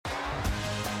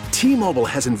T-Mobile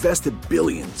has invested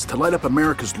billions to light up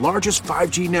America's largest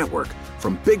 5G network,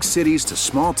 from big cities to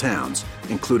small towns,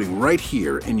 including right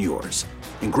here in yours.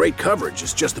 And great coverage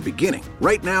is just the beginning.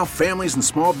 Right now, families and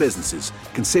small businesses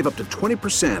can save up to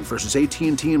 20% versus AT&T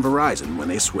and Verizon when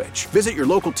they switch. Visit your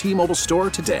local T-Mobile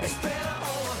store today.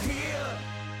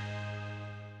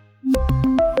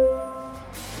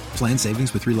 Plan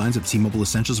savings with 3 lines of T-Mobile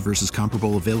Essentials versus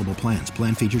comparable available plans.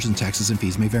 Plan features and taxes and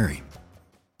fees may vary.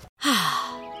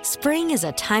 Spring is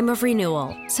a time of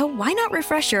renewal, so why not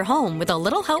refresh your home with a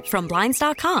little help from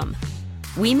Blinds.com?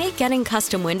 We make getting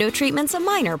custom window treatments a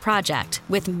minor project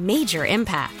with major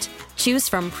impact. Choose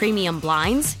from premium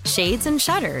blinds, shades, and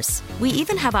shutters. We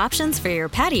even have options for your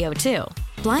patio, too.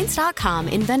 Blinds.com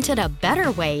invented a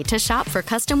better way to shop for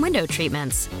custom window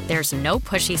treatments. There's no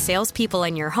pushy salespeople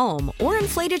in your home or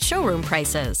inflated showroom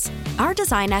prices. Our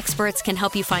design experts can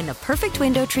help you find the perfect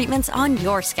window treatments on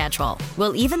your schedule.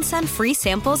 We'll even send free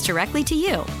samples directly to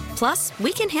you. Plus,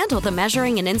 we can handle the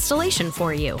measuring and installation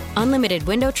for you. Unlimited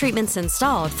window treatments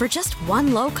installed for just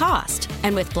one low cost.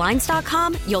 And with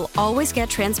Blinds.com, you'll always get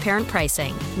transparent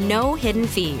pricing. No hidden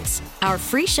fees. Our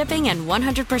free shipping and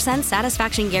 100%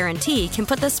 satisfaction guarantee can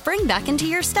put the spring back into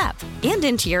your step and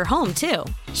into your home, too.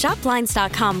 Shop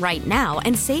Blinds.com right now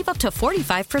and save up to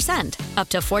 45%. Up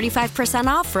to 45%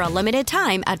 off for a limited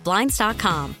time at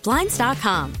Blinds.com.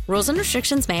 Blinds.com. Rules and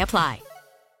restrictions may apply.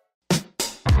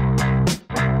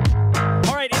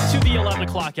 All right, into the 11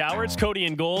 o'clock hour. It's Cody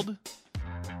and Gold.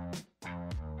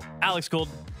 Alex Gold,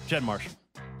 Jed Marshall.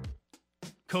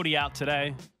 Cody out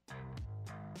today.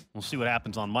 We'll see what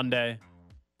happens on Monday.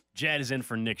 Jed is in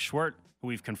for Nick Schwerdt, who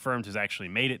we've confirmed has actually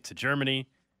made it to Germany.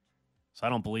 So I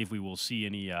don't believe we will see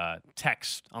any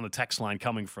text on the text line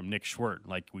coming from Nick Schwerdt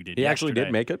like we did yesterday. He actually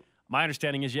did make it? My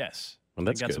understanding is yes. Well,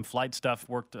 that's got good. some flight stuff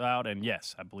worked out, and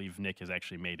yes, I believe Nick has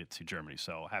actually made it to Germany.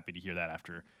 So happy to hear that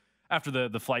after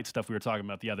the flight stuff we were talking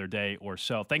about the other day or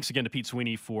so. Thanks again to Pete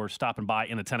Sweeney for stopping by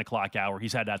in the 10 o'clock hour.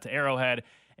 He's headed out to Arrowhead,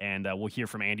 and we'll hear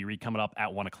from Andy Reid coming up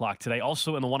at 1 o'clock today.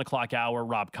 Also in the 1 o'clock hour,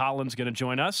 Rob Collins going to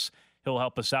join us. He'll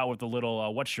help us out with a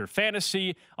little What's Your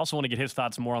Fantasy? Also want to get his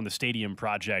thoughts more on the stadium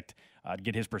project, to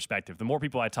get his perspective. The more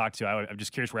people I talk to, I'm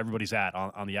just curious where everybody's at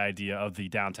on the idea of the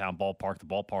downtown ballpark, the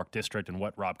ballpark district, and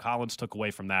what Rob Collins took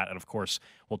away from that. And, of course,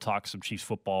 we'll talk some Chiefs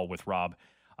football with Rob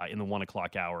in the 1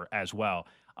 o'clock hour as well.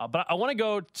 But I want to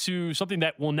go to something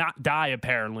that will not die,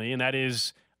 apparently, and that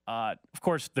is, of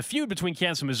course, the feud between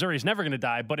Kansas and Missouri is never going to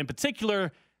die, but in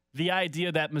particular, the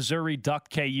idea that Missouri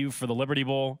ducked KU for the Liberty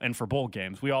Bowl and for bowl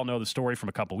games. We all know the story from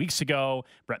a couple weeks ago.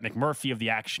 Brett McMurphy of the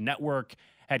Action Network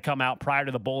had come out prior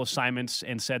to the bowl assignments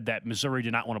and said that Missouri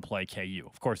did not want to play KU.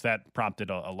 Of course, that prompted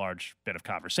a large bit of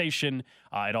conversation.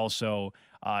 It also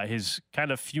has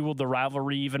kind of fueled the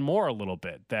rivalry even more a little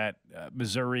bit, that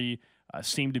Missouri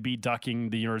seemed to be ducking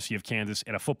the University of Kansas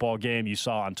in a football game. You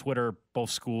saw on Twitter,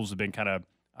 both schools have been kind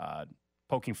of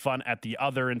poking fun at the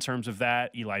other in terms of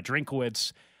that. Eli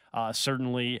Drinkowitz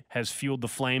certainly has fueled the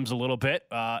flames a little bit,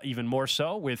 even more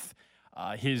so with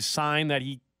his sign that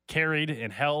he carried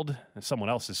and held, someone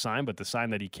else's sign, but the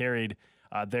sign that he carried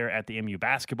there at the MU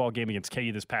basketball game against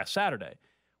KU this past Saturday.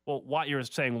 Well, what you're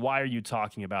saying, why are you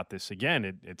talking about this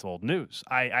again? It's old news.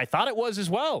 I thought it was as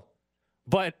well.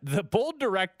 But the bowl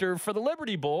director for the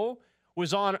Liberty Bowl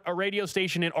was on a radio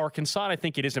station in Arkansas. And I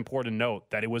think it is important to note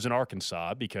that it was in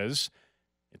Arkansas because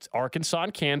it's Arkansas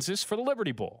and Kansas for the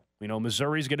Liberty Bowl. We know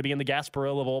Missouri's going to be in the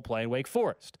Gasparilla Bowl playing Wake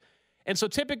Forest. And so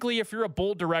typically if you're a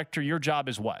bowl director, your job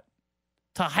is what?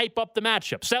 To hype up the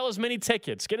matchup, sell as many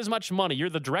tickets, get as much money. You're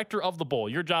the director of the bowl.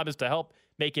 Your job is to help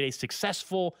make it a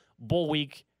successful bowl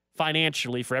week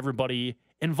financially for everybody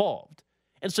involved.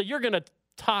 And so you're going to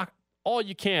talk all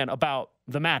you can about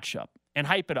the matchup and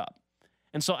hype it up.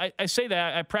 And so I say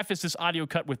that, I preface this audio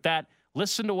cut with that.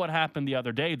 Listen to what happened the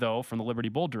other day, though, from the Liberty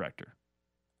Bowl director.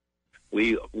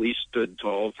 We stood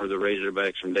tall for the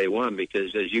Razorbacks from day one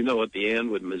because, as you know, at the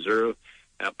end, when Missouri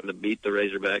happened to beat the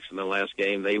Razorbacks in the last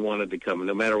game, they wanted to come,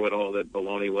 no matter what all that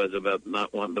baloney was about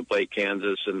not wanting to play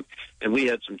Kansas. And we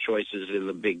had some choices in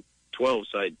the Big 12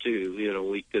 side, too. You know,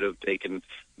 we could have taken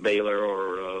Baylor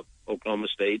or Oklahoma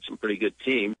State, some pretty good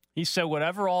teams. He said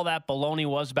whatever all that baloney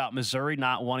was about Missouri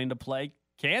not wanting to play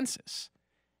Kansas.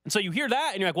 And so you hear that,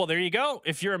 and you're like, well, there you go.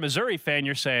 If you're a Missouri fan,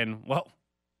 you're saying, well,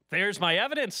 there's my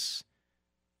evidence.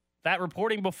 That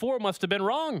reporting before must have been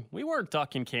wrong. We weren't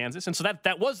ducking Kansas. And so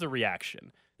that was the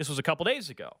reaction. This was a couple days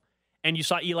ago. And you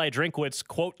saw Eli Drinkowitz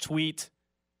quote tweet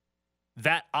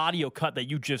that audio cut that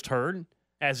you just heard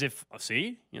as if,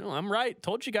 see, I'm right.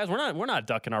 Told you guys we're not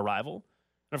ducking our rival.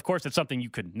 And of course, it's something you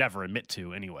could never admit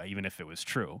to anyway, even if it was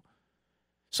true.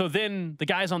 So then the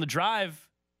guys on the drive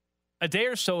a day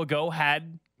or so ago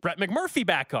had Brett McMurphy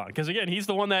back on, because, again, he's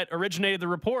the one that originated the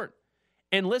report.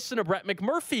 And listen to Brett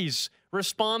McMurphy's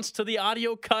response to the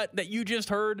audio cut that you just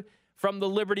heard from the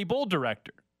Liberty Bowl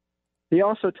director. He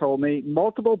also told me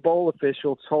multiple bowl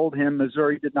officials told him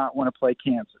Missouri did not want to play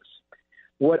Kansas.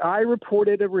 What I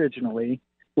reported originally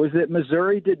was that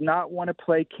Missouri did not want to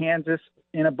play Kansas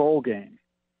in a bowl game.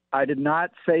 I did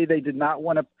not say they did not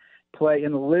want to play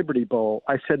in the Liberty Bowl.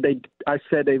 I said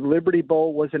a Liberty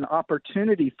Bowl was an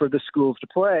opportunity for the schools to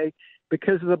play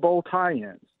because of the bowl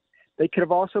tie-ins. They could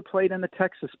have also played in the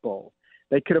Texas Bowl.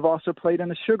 They could have also played in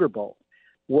the Sugar Bowl.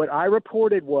 What I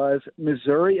reported was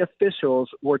Missouri officials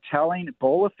were telling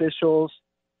bowl officials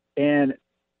and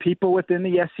people within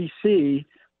the SEC,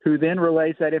 who then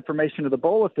relays that information to the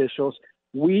bowl officials,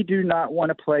 we do not want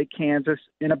to play Kansas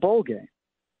in a bowl game.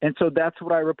 And so that's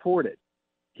what I reported.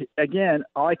 Again,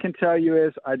 all I can tell you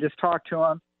is I just talked to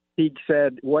him. He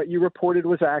said, what you reported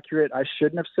was accurate. I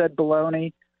shouldn't have said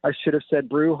baloney. I should have said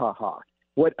brouhaha.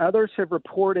 What others have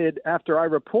reported after I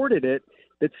reported it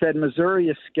that said Missouri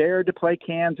is scared to play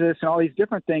Kansas and all these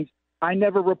different things, I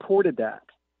never reported that.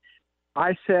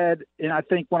 I said, and I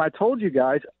think when I told you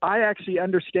guys, I actually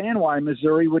understand why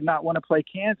Missouri would not want to play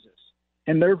Kansas.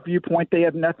 In their viewpoint, they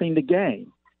have nothing to gain.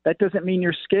 That doesn't mean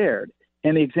you're scared.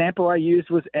 And the example I used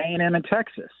was A&M in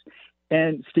Texas.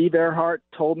 And Steve Earhart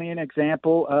told me an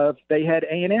example of they had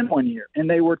A&M one year, and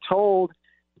they were told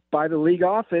by the league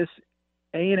office,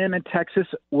 A&M in Texas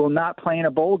will not play in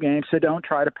a bowl game, so don't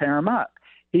try to pair them up.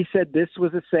 He said this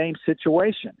was the same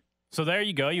situation. So there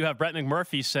you go. You have Brett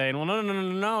McMurphy saying, well,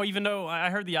 no. Even though I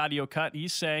heard the audio cut,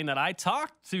 he's saying that I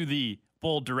talked to the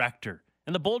bowl director.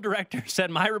 And the bowl director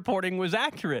said my reporting was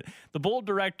accurate. The bowl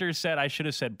director said I should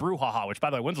have said brouhaha, which, by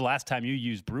the way, when's the last time you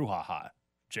used brouhaha?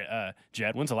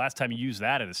 Jed, when's the last time you used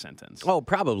that in a sentence? Oh,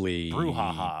 probably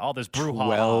brouhaha. All this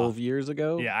brouhaha. 12 years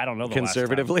ago? Yeah, I don't know the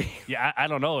conservatively. last time. Yeah, I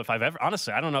don't know if I've ever,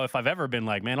 honestly, I don't know if I've ever been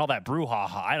like, man, all that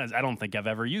brouhaha. I don't think I've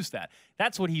ever used that.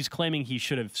 That's what he's claiming he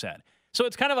should have said. So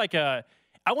it's kind of like I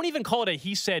won't even call it a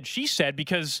he said, she said,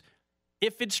 because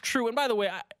if it's true, and by the way,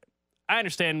 I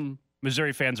understand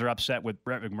Missouri fans are upset with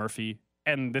Brett McMurphy,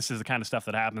 and this is the kind of stuff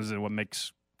that happens and what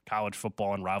makes college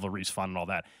football and rivalries fun and all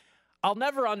that. I'll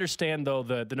never understand, though,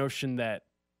 the notion that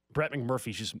Brett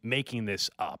McMurphy's just making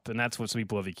this up, and that's what some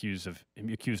people have accused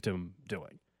him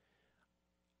doing.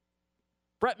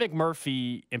 Brett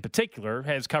McMurphy, in particular,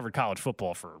 has covered college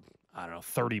football for,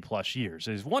 30-plus years.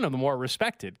 Is one of the more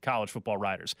respected college football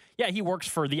writers. Yeah, he works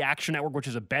for the Action Network, which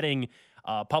is a betting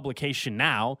publication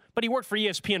now, but he worked for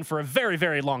ESPN for a very,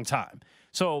 very long time.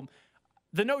 So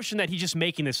the notion that he's just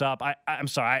making this up, I'm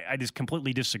sorry, I just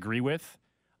completely disagree with.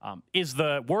 Is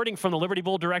the wording from the Liberty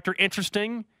Bowl director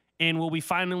interesting? And will we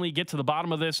finally get to the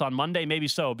bottom of this on Monday? Maybe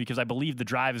so, because I believe the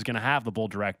Drive is going to have the Bowl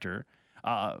director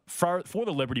for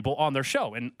the Liberty Bowl on their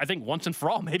show. And I think once and for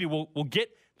all, maybe we'll get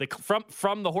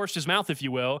from the horse's mouth, if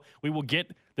you will, we will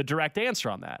get the direct answer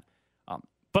on that.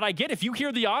 But I get, if you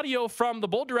hear the audio from the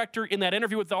Bowl director in that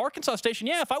interview with the Arkansas station,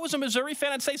 yeah, if I was a Missouri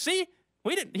fan, I'd say, see,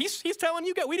 we didn't. He's telling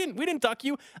you, we didn't duck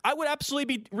you. I would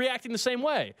absolutely be reacting the same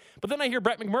way. But then I hear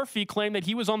Brett McMurphy claim that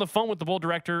he was on the phone with the Bowl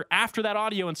director after that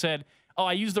audio and said, "Oh,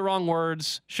 I used the wrong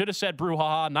words. Should have said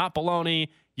brouhaha, not baloney.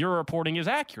 Your reporting is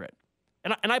accurate."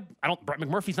 And I don't. Brett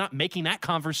McMurphy's not making that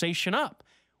conversation up.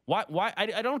 Why?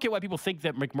 I don't get why people think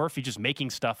that McMurphy just making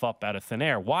stuff up out of thin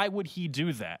air. Why would he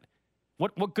do that?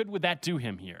 What good would that do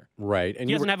him here? Right. And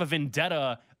he doesn't have a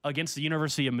vendetta against the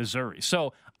University of Missouri.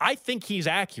 So I think he's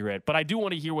accurate, but I do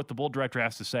want to hear what the Bowl director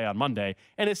has to say on Monday.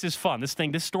 And this is fun.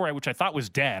 This story, which I thought was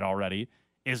dead already,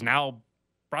 is now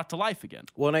brought to life again.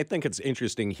 Well, and I think it's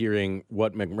interesting hearing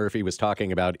what McMurphy was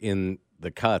talking about in the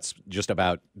cuts, just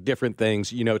about different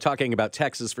things, talking about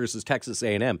Texas versus Texas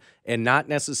A&M, and not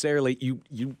necessarily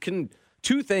you can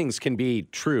two things can be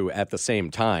true at the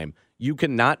same time. You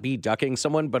cannot be ducking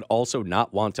someone, but also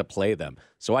not want to play them.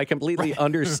 So I completely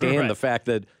understand the fact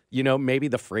that, maybe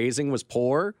the phrasing was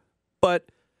poor,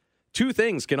 but two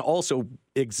things can also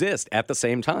exist at the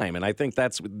same time. And I think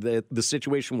that's the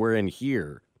situation we're in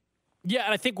here. Yeah,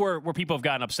 and I think where people have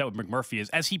gotten upset with McMurphy is,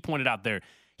 as he pointed out there,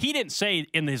 he didn't say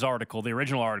in his article, the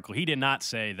original article, he did not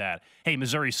say that, hey,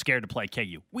 Missouri's scared to play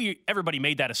KU. Everybody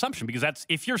made that assumption because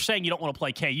if you're saying you don't want to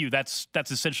play KU, that's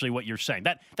essentially what you're saying.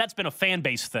 That's been a fan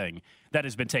base thing that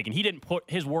has been taken. He didn't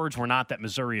his words were not that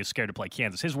Missouri is scared to play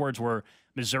Kansas. His words were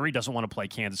Missouri doesn't want to play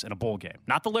Kansas in a bowl game.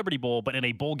 Not the Liberty Bowl, but in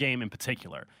a bowl game in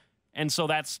particular. And so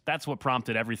that's what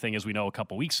prompted everything, as we know, a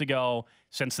couple weeks ago.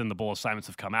 Since then, the bowl assignments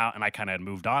have come out, and I kind of had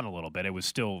moved on a little bit. It was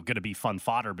still going to be fun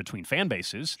fodder between fan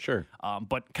bases. Sure.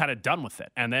 But kind of done with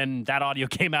it. And then that audio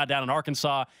came out down in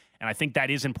Arkansas, and I think that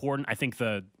is important. I think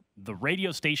the the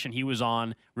radio station he was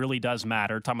on really does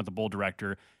matter. Talking about the Bowl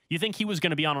director. You think he was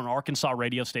going to be on an Arkansas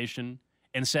radio station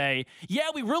and say, yeah,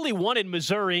 we really wanted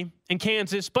Missouri and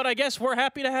Kansas, but I guess we're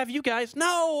happy to have you guys?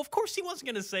 No, of course he wasn't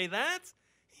going to say that.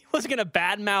 He wasn't going to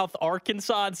badmouth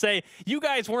Arkansas and say, you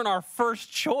guys weren't our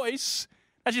first choice.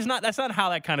 That's not how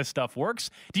that kind of stuff works.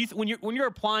 When you're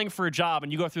applying for a job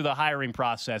and you go through the hiring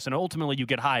process and ultimately you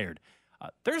get hired,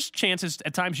 there's chances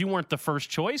at times you weren't the first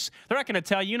choice. They're not going to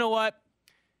tell you, you know what,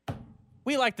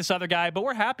 we like this other guy, but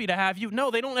we're happy to have you.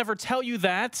 No, they don't ever tell you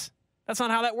that. That's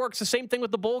not how that works. The same thing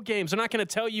with the bowl games. They're not going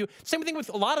to tell you. Same thing with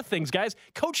a lot of things, guys.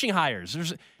 Coaching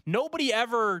hires. Nobody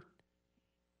ever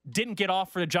didn't get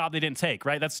off for the job they didn't take,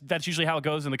 right? That's usually how it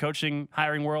goes in the coaching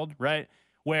hiring world, right?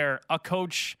 Where a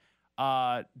coach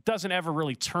doesn't ever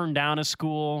really turn down a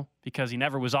school because he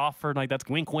never was offered. Like, that's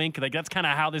wink, wink. Like, that's kind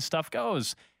of how this stuff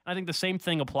goes. I think the same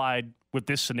thing applied with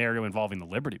this scenario involving the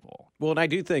Liberty Bowl. Well, and I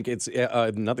do think it's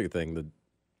another thing that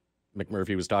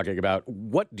McMurphy was talking about.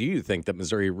 What do you think that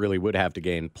Missouri really would have to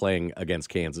gain playing against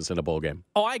Kansas in a bowl game?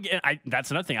 Oh,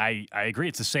 that's another thing. I agree.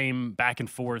 It's the same back and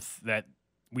forth that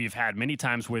we've had many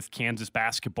times with Kansas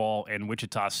basketball and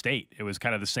Wichita State. It was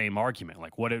kind of the same argument.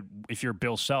 Like, if you're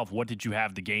Bill Self, what did you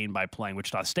have to gain by playing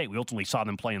Wichita State? We ultimately saw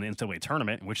them play in the NCAA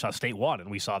tournament, and Wichita State won,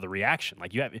 and we saw the reaction.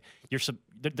 Like,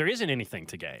 there isn't anything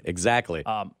to gain. Exactly.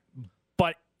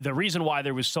 But the reason why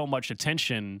there was so much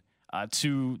attention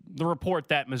to the report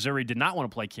that Missouri did not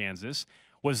want to play Kansas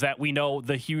was that we know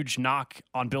the huge knock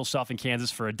on Bill Self in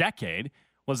Kansas for a decade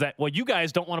was that, well, you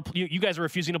guys don't want to. You guys are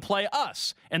refusing to play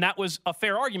us, and that was a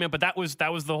fair argument. But that was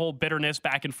the whole bitterness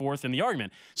back and forth in the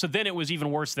argument. So then it was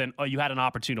even worse than, oh, you had an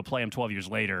opportunity to play him 12 years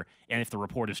later, and if the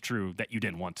report is true, that you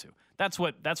didn't want to. That's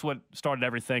what started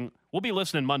everything. We'll be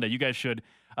listening Monday. You guys should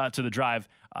to the drive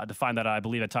to find that. I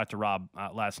believe I talked to Rob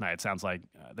last night. It sounds like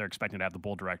they're expecting to have the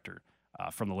bowl director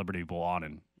from the Liberty Bowl on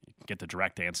and get the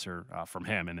direct answer from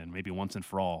him, and then maybe once and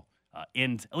for all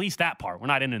end at least that part. We're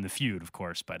not in the feud, of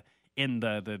course, but in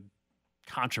the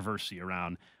controversy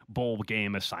around bowl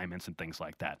game assignments and things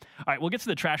like that. All right, we'll get to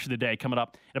the trash of the day coming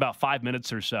up in about 5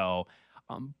 minutes or so.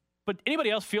 But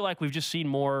anybody else feel like we've just seen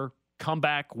more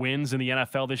comeback wins in the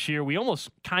NFL this year? We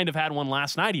almost kind of had one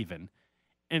last night even,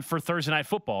 and for Thursday Night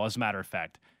Football, as a matter of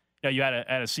fact. You had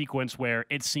a sequence where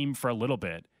it seemed for a little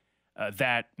bit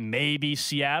that maybe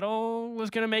Seattle was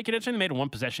going to make it interesting. They made a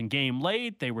one-possession game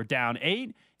late. They were down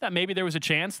 8. That maybe there was a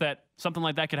chance that something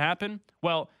like that could happen.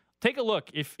 Well, take a look.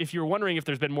 If you're wondering if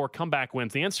there's been more comeback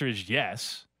wins, the answer is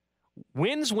yes.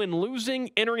 Wins when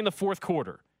losing entering the fourth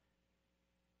quarter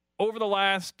over the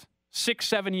last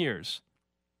 6-7 years.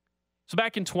 So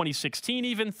back in 2016,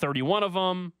 even 31 of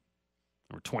them.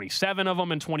 There were 27 of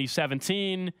them in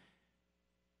 2017.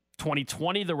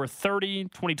 2020, there were 30.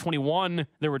 2021,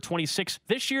 there were 26.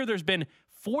 This year, there's been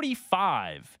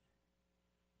 45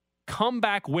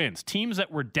 comeback wins. Teams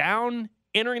that were down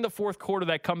entering the fourth quarter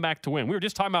that come back to win. We were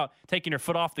just talking about taking your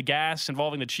foot off the gas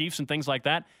involving the Chiefs and things like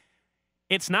that.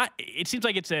 It's not, it seems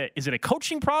like is it a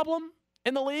coaching problem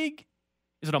in the league?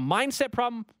 Is it a mindset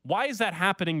problem? Why is that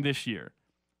happening this year?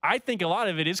 I think a lot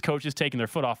of it is coaches taking their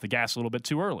foot off the gas a little bit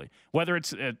too early. Whether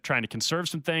it's trying to conserve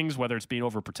some things, whether it's being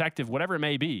overprotective, whatever it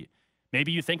may be.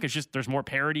 Maybe you think there's more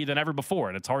parity than ever before,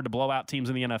 and it's hard to blow out teams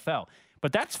in the NFL.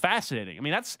 But that's fascinating. I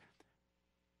mean, that's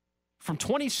from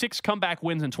 26 comeback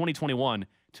wins in 2021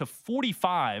 to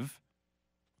 45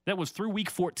 that was through week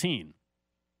 14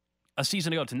 a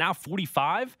season ago to now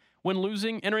 45 when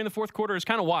losing entering the fourth quarter is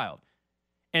kind of wild.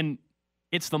 And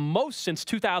it's the most since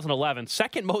 2011,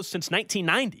 second most since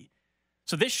 1990.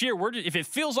 So this year, if it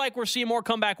feels like we're seeing more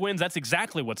comeback wins, that's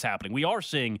exactly what's happening. We are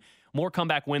seeing more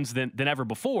comeback wins than ever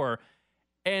before.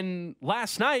 And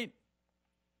last night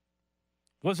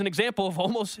was an example of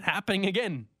almost happening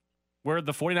again, where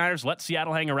the 49ers let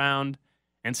Seattle hang around,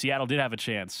 and Seattle did have a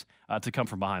chance to come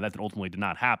from behind. That ultimately did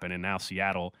not happen, and now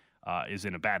Seattle is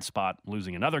in a bad spot,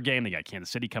 losing another game. They got Kansas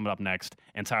City coming up next,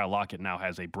 and Tyler Lockett now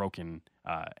has a broken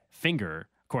finger,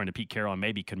 according to Pete Carroll, and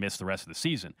maybe could miss the rest of the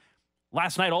season.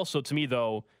 Last night also, to me,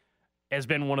 though, has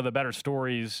been one of the better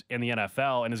stories in the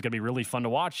NFL and is going to be really fun to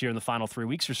watch here in the final 3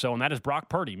 weeks or so, and that is Brock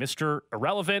Purdy, Mr.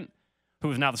 Irrelevant,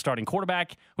 who is now the starting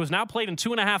quarterback, who has now played in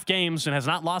 2.5 games and has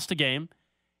not lost a game.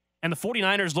 And the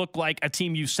 49ers look like a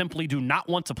team you simply do not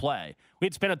want to play. We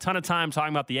had spent a ton of time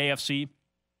talking about the AFC,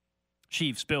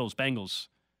 Chiefs, Bills, Bengals,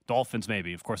 Dolphins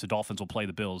maybe. Of course, the Dolphins will play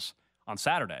the Bills on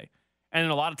Saturday. And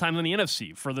then a lot of times in the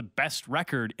NFC, for the best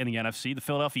record in the NFC, the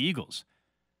Philadelphia Eagles.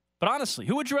 But honestly,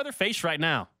 who would you rather face right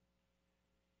now?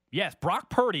 Yes, Brock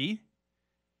Purdy,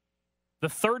 the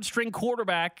third-string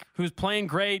quarterback who's playing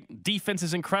great. Defense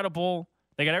is incredible.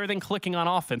 They got everything clicking on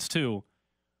offense, too.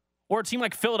 or a team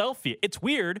like Philadelphia. It's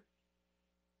weird.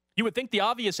 You would think the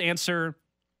obvious answer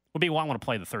would be, well, I want to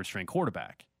play the third-string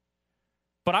quarterback.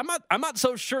 But I'm not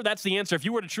so sure that's the answer. If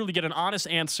you were to truly get an honest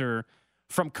answer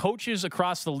from coaches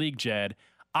across the league, Jed,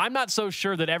 I'm not so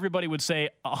sure that everybody would say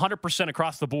 100%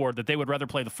 across the board that they would rather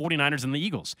play the 49ers than the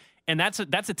Eagles. And that's a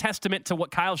testament to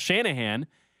what Kyle Shanahan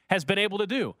has been able to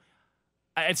do.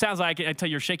 It sounds like, until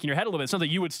you're shaking your head a little bit, it sounds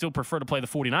like you would still prefer to play the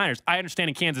 49ers. I understand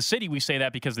in Kansas City we say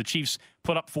that because the Chiefs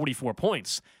put up 44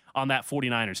 points on that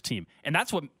 49ers team. And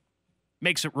that's what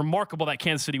makes it remarkable that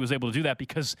Kansas City was able to do that,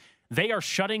 because they are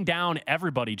shutting down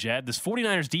everybody, Jed. This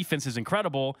 49ers defense is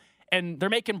incredible, and they're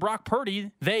making Brock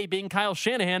Purdy, they being Kyle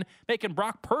Shanahan, making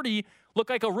Brock Purdy look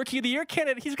like a Rookie of the Year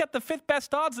candidate. He's got the 5th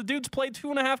best odds. The dude's played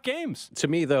 2.5 games. To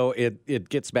me, though, it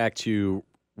gets back to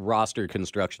roster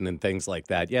construction and things like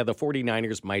that. Yeah, the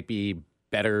 49ers might be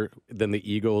better than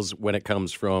the Eagles when it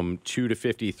comes from 2 to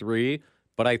 53,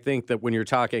 but I think that when you're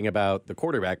talking about the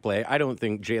quarterback play, I don't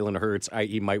think Jalen Hurts,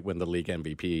 i.e., might win the league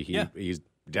MVP. He's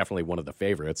definitely one of the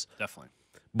favorites. Definitely.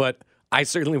 But I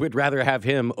certainly would rather have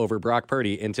him over Brock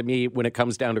Purdy. And to me, when it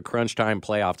comes down to crunch time,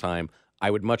 playoff time,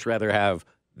 I would much rather have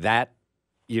that,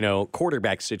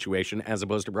 quarterback situation as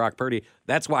opposed to Brock Purdy.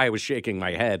 That's why I was shaking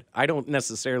my head. I don't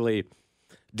necessarily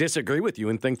disagree with you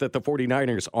and think that the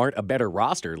 49ers aren't a better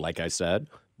roster, like I said,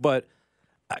 but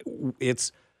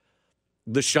it's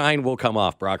the shine will come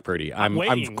off Brock Purdy. I'm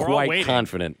quite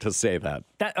confident to say that.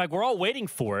 We're all waiting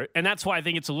for it, and that's why I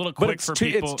think it's a little quick for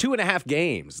people. It's 2.5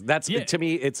 games. That's to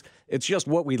me. It's just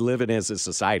what we live in as a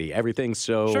society. Everything's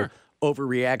so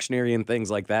overreactionary and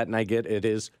things like that. And I get it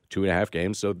is 2.5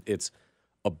 games, so it's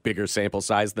a bigger sample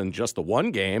size than just the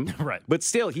one game. Right. But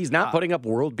still, he's not putting up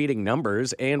world-beating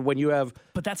numbers. And when you have...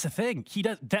 But that's the thing. He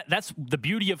does. That's the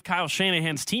beauty of Kyle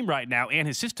Shanahan's team right now and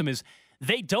his system is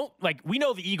they don't... we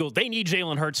know the Eagles, they need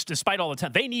Jalen Hurts despite all the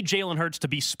time. They need Jalen Hurts to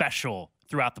be special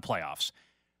throughout the playoffs.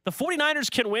 The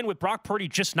 49ers can win with Brock Purdy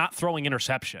just not throwing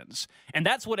interceptions. And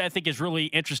that's what I think is really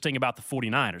interesting about the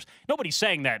 49ers. Nobody's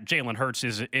saying that Jalen Hurts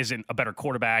isn't a better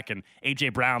quarterback and A.J.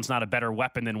 Brown's not a better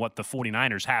weapon than what the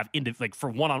 49ers have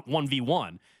for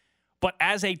 1v1. But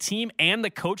as a team and the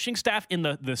coaching staff in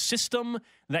the system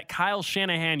that Kyle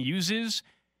Shanahan uses,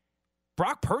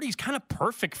 Brock Purdy's kind of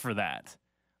perfect for that.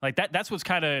 That's what's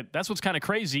kind of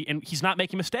crazy, and he's not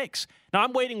making mistakes. Now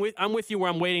I'm with you where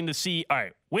I'm waiting to see. All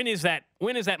right, when is that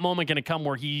moment going to come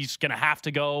where he's going to have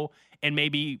to go and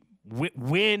maybe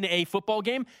win a football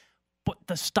game? But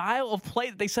the style of play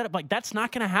that they set up, that's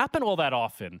not going to happen all that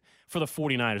often for the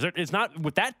 49ers. It's not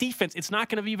with that defense. It's not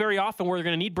going to be very often where they're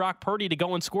going to need Brock Purdy to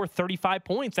go and score 35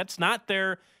 points. That's not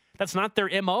their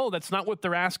MO. That's not what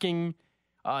they're asking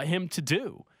him to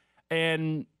do,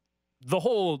 and. The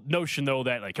whole notion, though,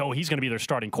 that, he's going to be their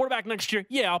starting quarterback next year,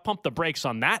 yeah, I'll pump the brakes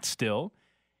on that still.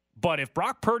 But if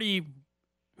Brock Purdy,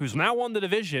 who's now won the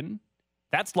division,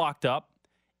 that's locked up,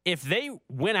 if they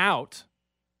win out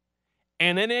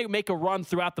and then they make a run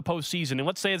throughout the postseason, and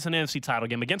let's say it's an NFC title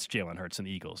game against Jalen Hurts and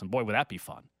the Eagles, and boy, would that be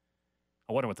fun.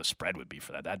 I wonder what the spread would be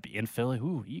for that. That'd be in Philly.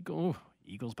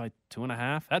 Eagles by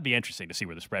 2.5. That'd be interesting to see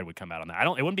where the spread would come out on that.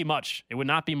 It wouldn't be much. It would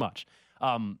not be much.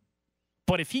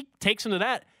 But if he takes him to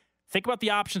that, think about the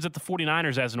options that the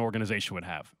 49ers as an organization would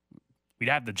have. We'd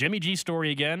have the Jimmy G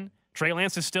story again. Trey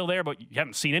Lance is still there, but you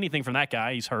haven't seen anything from that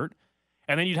guy. He's hurt.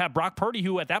 And then you'd have Brock Purdy,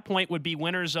 who at that point would be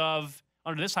winners of,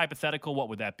 under this hypothetical, what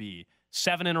would that be?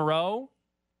 7 in a row?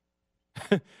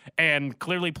 And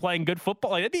clearly playing good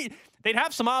football. They'd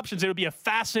have some options. It would be a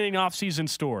fascinating offseason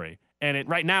story. And it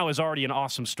right now is already an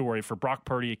awesome story for Brock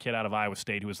Purdy, a kid out of Iowa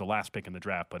State who was the last pick in the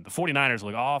draft. But the 49ers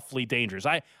look awfully dangerous.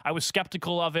 I was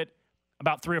skeptical of it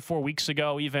about 3 or 4 weeks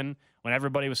ago, even when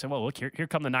everybody was saying, well, look, here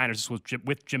come the Niners. This was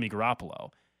with Jimmy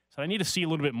Garoppolo. So I need to see a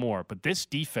little bit more. But this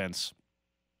defense,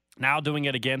 now doing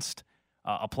it against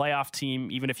a playoff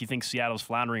team, even if you think Seattle's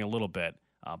floundering a little bit,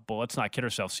 but let's not kid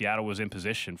ourselves, Seattle was in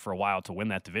position for a while to win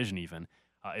that division even,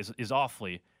 is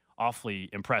awfully, awfully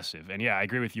impressive. And, yeah, I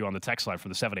agree with you on the text line from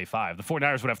the 785. The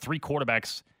 49ers would have 3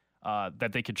 quarterbacks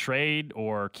that they could trade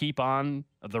or keep on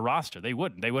the roster. They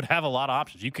wouldn't. They would have a lot of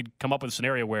options. You could come up with a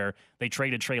scenario where they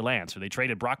traded Trey Lance or they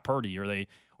traded Brock Purdy or they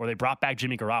brought back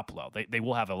Jimmy Garoppolo. They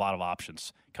will have a lot of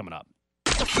options coming up.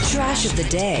 Trash of the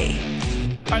day.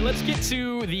 All right, let's get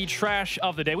to the trash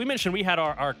of the day. We mentioned we had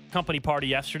our company party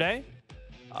yesterday.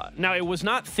 Now, it was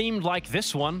not themed like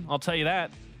this one, I'll tell you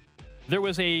that. There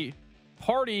was a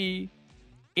party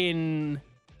in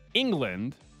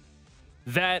England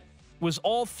that was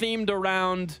all themed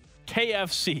around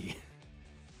KFC.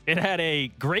 It had a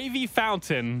gravy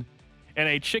fountain and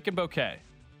a chicken bouquet.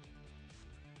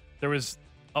 There was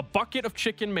a bucket of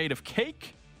chicken made of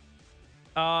cake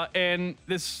and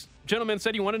this gentleman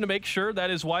said he wanted to make sure that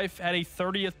his wife had a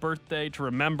 30th birthday to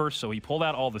remember, so he pulled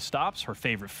out all the stops. Her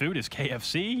favorite food is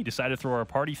KFC. He decided to throw a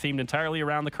party themed entirely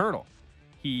around the Colonel.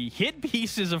 He hid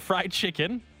pieces of fried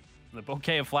chicken, a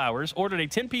bouquet of flowers, ordered a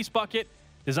 10-piece bucket,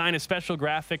 designed a special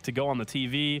graphic to go on the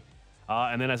TV,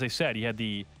 and then, as I said, he had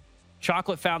the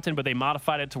chocolate fountain, but they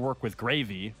modified it to work with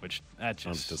gravy, which that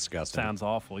just disgusting. Sounds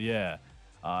awful, yeah.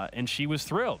 And she was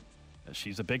thrilled.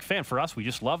 She's a big fan. For us, we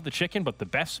just love the chicken, but the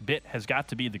best bit has got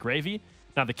to be the gravy.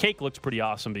 Now, the cake looks pretty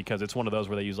awesome because it's one of those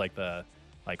where they use the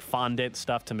fondant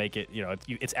stuff to make it,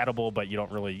 it's edible, but you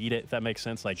don't really eat it, if that makes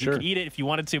sense. Like, sure. You can eat it if you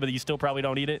wanted to, but you still probably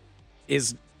don't eat it.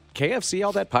 Is KFC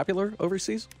all that popular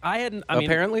overseas?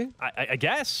 Apparently? I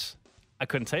guess. I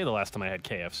couldn't tell you the last time I had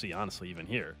KFC, honestly, even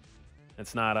here.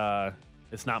 It's not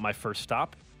my first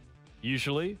stop,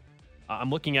 usually. I'm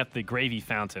looking at the gravy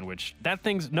fountain, which that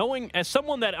thing's knowing as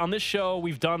someone that on this show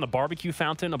we've done the barbecue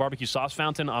fountain, a barbecue sauce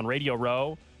fountain on Radio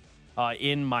Row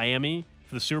in Miami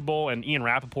for the Super Bowl, and Ian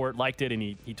Rappaport liked it and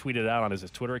he tweeted it out on his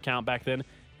Twitter account back then.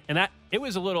 And that it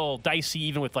was a little dicey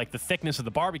even with the thickness of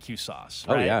the barbecue sauce.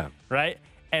 Right? Oh yeah. Right?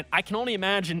 And I can only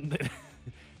imagine that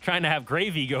trying to have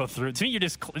gravy go through. To me, you're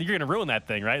going to ruin that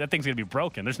thing, right? That thing's going to be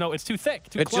broken. It's too thick,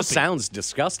 too clumpy. It just sounds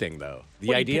disgusting, though.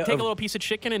 You take a little piece of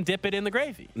chicken and dip it in the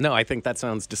gravy. No, I think that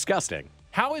sounds disgusting.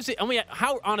 How is it?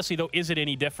 How honestly though is it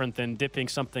any different than dipping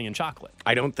something in chocolate?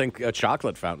 I don't think a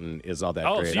chocolate fountain is all that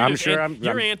great. So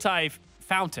you're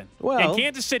anti-fountain. Well, in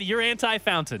Kansas City, you're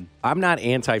anti-fountain. I'm not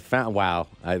anti-fountain. Wow,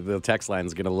 the text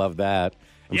line's going to love that.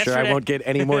 I'm sure I won't get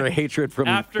any more hatred from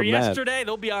after yesterday. That.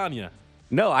 They'll be on you.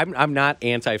 No, I'm not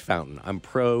anti-fountain. I'm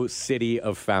pro city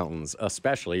of fountains,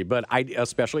 especially. But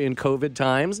especially in COVID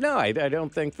times, no, I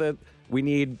don't think that we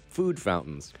need food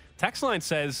fountains. Text line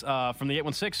says from the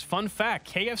 816, fun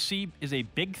fact, KFC is a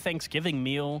big Thanksgiving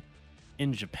meal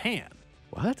in Japan.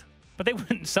 What? But they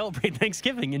wouldn't celebrate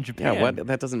Thanksgiving in Japan. Yeah, what?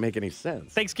 That doesn't make any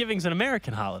sense. Thanksgiving's an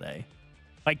American holiday.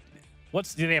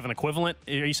 Do they have an equivalent?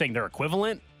 Are you saying they're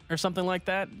equivalent or something like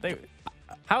that?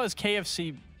 How is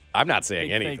KFC... I'm not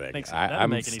saying anything.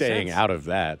 I'm staying out of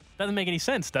that. Doesn't make any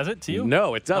sense, does it, to you?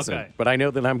 No, it doesn't. Okay. But I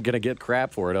know that I'm going to get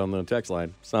crap for it on the text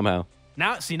line somehow.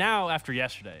 Now, after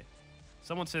yesterday,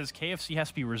 someone says KFC has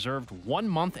to be reserved 1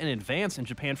 month in advance in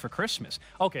Japan for Christmas.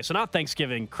 Okay, so not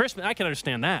Thanksgiving, Christmas. I can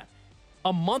understand that.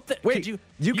 A month. Wait,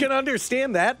 you can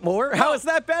understand that more? How is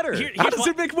that better? How does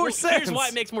it make more sense? Here's why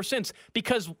it makes more sense.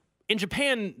 Because in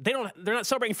Japan, they're not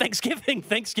celebrating Thanksgiving.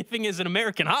 Thanksgiving is an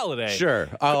American holiday. Sure.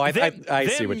 Oh, I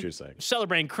see what you're saying.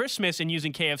 Celebrating Christmas and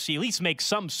using KFC at least makes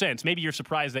some sense. Maybe you're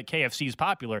surprised that KFC is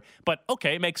popular, but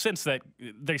okay, it makes sense that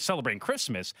they're celebrating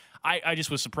Christmas. I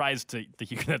just was surprised to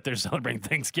hear that they're celebrating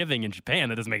Thanksgiving in Japan.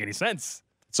 That doesn't make any sense.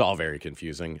 It's all very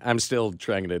confusing. I'm still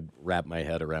trying to wrap my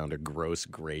head around a gross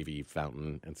gravy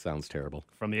fountain. It sounds terrible.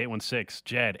 From the 816,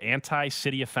 Jed,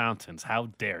 anti-City of Fountains. How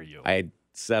dare you? I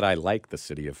said I like the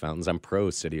City of Fountains. I'm pro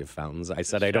City of Fountains. I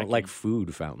said I don't like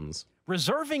food fountains.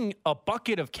 Reserving a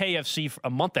bucket of KFC a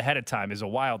month ahead of time is a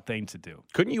wild thing to do.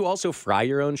 Couldn't you also fry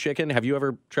your own chicken? Have you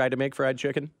ever tried to make fried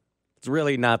chicken? It's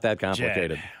really not that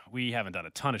complicated. Jed, we haven't done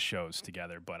a ton of shows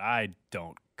together, but I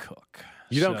don't cook.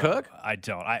 You don't cook? I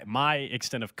don't. My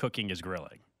extent of cooking is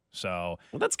grilling. So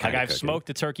that's kind of I've smoked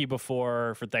a turkey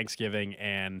before for Thanksgiving,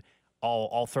 and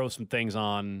I'll throw some things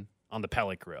on the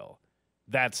pellet grill.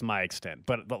 That's my extent.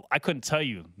 But I couldn't tell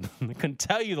you. I couldn't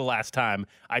tell you the last time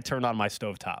I turned on my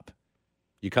stovetop.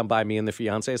 You come by me in the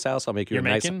fiance's house, I'll make you a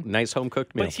nice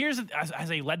home-cooked meal. But here's, as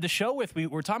I led the show with, we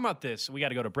were talking about this. We got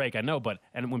to go to break, I know.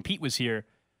 And when Pete was here,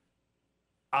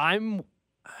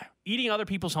 eating other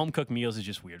people's home-cooked meals is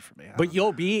just weird for me. But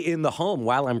you'll be in the home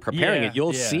while I'm preparing it.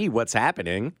 You'll see what's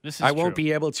happening. I won't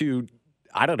be able to...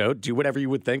 I don't know, do whatever you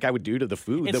would think I would do to the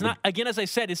food. It's not, again, as I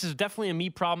said, this is definitely a me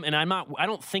problem, and I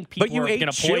don't think people are going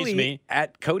to poison me.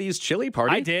 At Cody's chili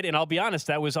party? I did, and I'll be honest,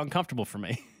 that was uncomfortable for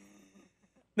me.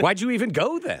 Why'd you even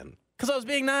go then? Because I was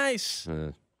being nice.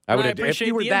 I would have. If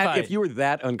you were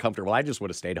that uncomfortable, I just would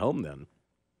have stayed home then.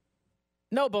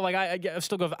 No, but I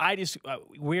still go. I just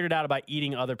weirded out about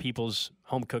eating other people's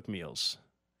home cooked meals.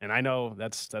 And I know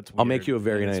that's weird. I'll make you a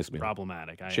very nice meal.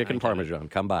 Problematic. Chicken Parmesan.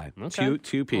 Come by. Okay.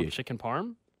 2P. Chicken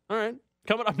Parm? All right.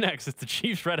 Coming up next, it's the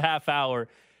Chiefs Red Half Hour.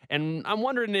 And I'm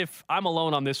wondering if I'm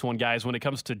alone on this one, guys, when it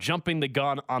comes to jumping the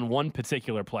gun on one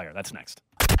particular player. That's next.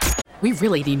 We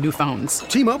really need new phones.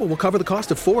 T-Mobile will cover the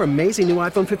cost of 4 amazing new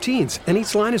iPhone 15s, and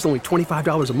each line is only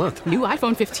 $25 a month. New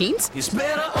iPhone 15s? It's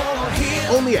better over here.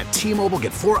 Only at T-Mobile,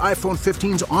 get 4 iPhone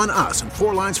 15s on us and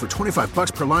 4 lines for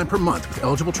 $25 per line per month with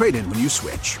eligible trade-in when you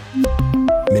switch.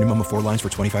 Minimum of 4 lines for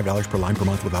 $25 per line per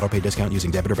month with autopay discount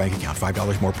using debit or bank account.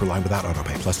 $5 more per line without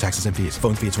autopay, plus taxes and fees.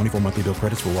 Phone fee at 24 monthly bill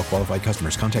credits for well qualified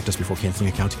customers. Contact us before canceling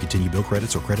account to continue bill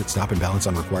credits or credit stop and balance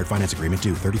on required finance agreement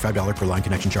due. $35 per line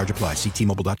connection charge applies. See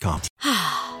T-Mobile.com.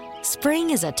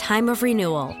 Spring is a time of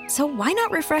renewal, so why not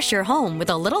refresh your home with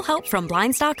a little help from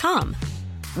Blinds.com?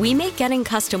 We make getting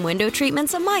custom window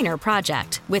treatments a minor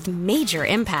project with major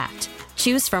impact.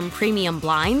 Choose from premium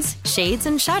blinds, shades,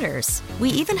 and shutters.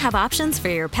 We even have options for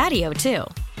your patio, too.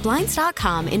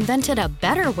 Blinds.com invented a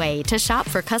better way to shop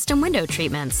for custom window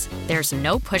treatments. There's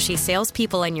no pushy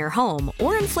salespeople in your home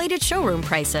or inflated showroom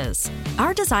prices.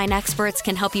 Our design experts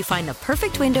can help you find the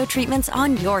perfect window treatments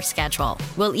on your schedule.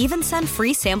 We'll even send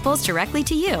free samples directly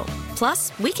to you.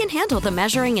 Plus, we can handle the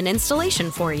measuring and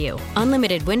installation for you.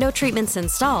 Unlimited window treatments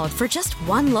installed for just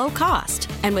one low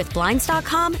cost. And with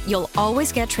Blinds.com, you'll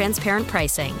always get transparent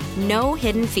pricing. No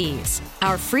hidden fees.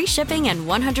 Our free shipping and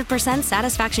 100%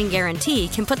 satisfaction guarantee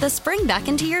can put the spring back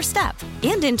into your step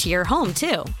and into your home,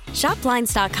 too. Shop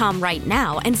Blinds.com right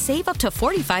now and save up to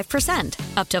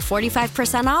 45%. Up to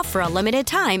 45% off for a limited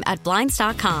time at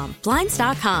Blinds.com.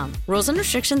 Blinds.com. Rules and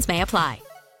restrictions may apply.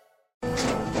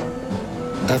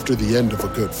 After the end of a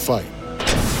good fight,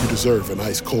 you deserve an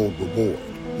ice-cold reward.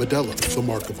 Modelo is the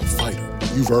mark of a fighter.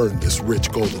 You've earned this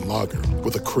rich golden lager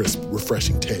with a crisp,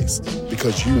 refreshing taste.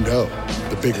 Because you know,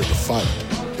 the bigger the fight,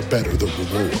 the better the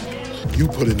reward. You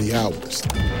put in the hours,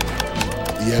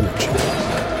 the energy,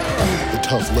 the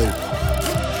tough labor.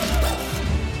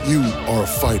 You are a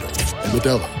fighter, and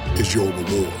Modelo is your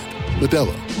reward.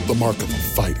 Modelo, the mark of a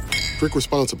fighter. Drink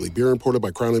responsibly. Beer imported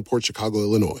by Crown Imports, Chicago,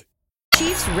 Illinois.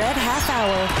 Chiefs Red Half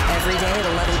Hour, every day at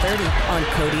 11:30 on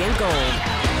Cody and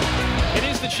Gold. It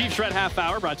is the Chiefs Red Half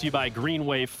Hour, brought to you by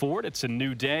Greenway Ford. It's a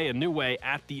new day, a new way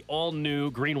at the all-new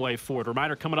Greenway Ford.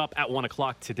 Reminder, coming up at 1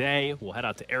 o'clock today, we'll head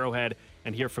out to Arrowhead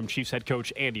and hear from Chiefs head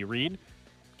coach Andy Reid.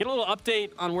 Get a little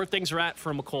update on where things are at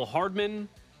for Mecole Hardman,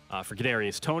 for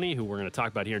Kadarius Toney, who we're going to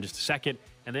talk about here in just a second.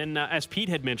 And then, as Pete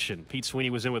had mentioned, Pete Sweeney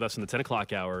was in with us in the 10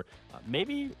 o'clock hour.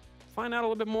 Maybe find out a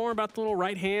little bit more about the little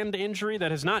right hand injury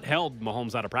that has not held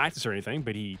Mahomes out of practice or anything,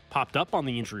 but he popped up on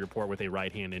the injury report with a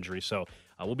right hand injury. So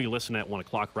we'll be listening at 1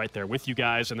 o'clock right there with you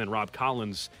guys. And then Rob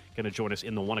Collins going to join us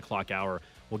in the 1 o'clock hour.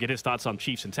 We'll get his thoughts on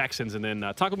Chiefs and Texans, and then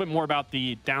talk a bit more about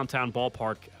the downtown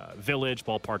ballpark village,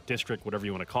 ballpark district, whatever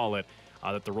you want to call it,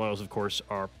 that the Royals, of course,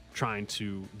 are trying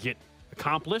to get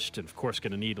accomplished, and of course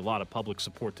going to need a lot of public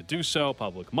support to do so,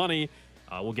 public money.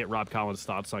 We'll get Rob Collins'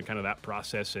 thoughts on kind of that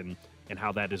process and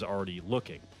how that is already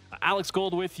looking. Alex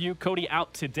Gold with you. Cody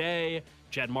out today.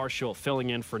 Jed Marshall filling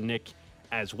in for Nick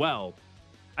as well.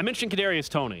 I mentioned Kadarius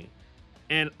Toney,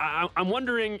 and I'm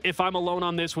wondering if I'm alone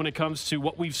on this when it comes to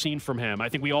what we've seen from him. I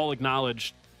think we all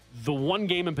acknowledge the one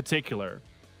game in particular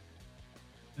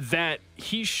that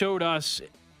he showed us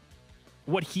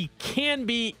what he can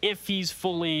be if he's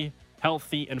fully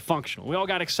healthy and functional. We all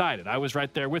got excited. I was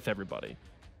right there with everybody.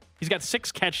 He's got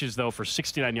 6 catches, though, for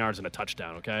 69 yards and a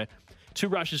touchdown, okay? 2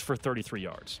 rushes for 33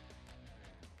 yards.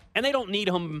 And they don't need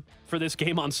him for this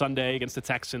game on Sunday against the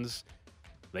Texans.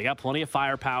 They got plenty of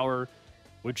firepower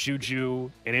with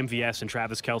Juju and MVS and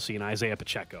Travis Kelce and Isaiah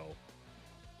Pacheco.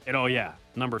 And, oh, yeah,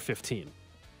 number 15. So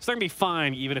they're going to be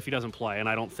fine even if he doesn't play, and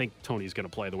I don't think Toney's going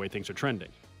to play the way things are trending.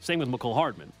 Same with Mecole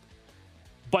Hardman.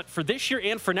 But for this year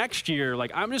and for next year,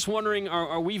 like, I'm just wondering,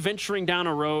 are we venturing down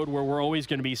a road where we're always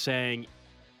going to be saying,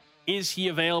 is he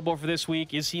available for this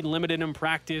week? Is he limited in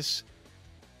practice?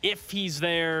 If he's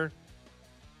there,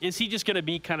 is he just going to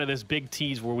be kind of this big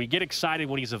tease where we get excited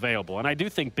when he's available? And I do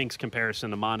think Bink's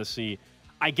comparison to Mondesi,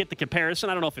 I get the comparison.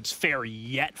 I don't know if it's fair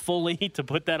yet fully to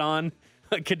put that on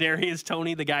Kadarius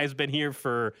Toney. The guy's been here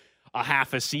for a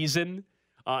half a season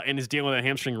and is dealing with a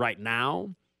hamstring right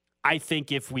now. I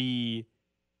think if we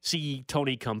see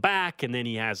Toney come back and then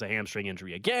he has a hamstring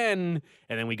injury again,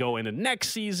 and then we go into next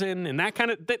season, and that kind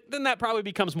of then that probably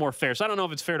becomes more fair. So I don't know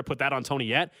if it's fair to put that on Toney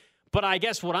yet. But I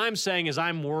guess what I'm saying is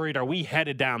I'm worried, are we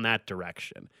headed down that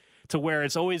direction to where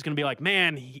it's always going to be like,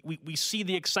 man, we see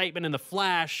the excitement and the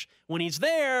flash when he's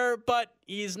there, but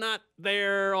he's not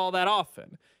there all that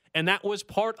often. And that was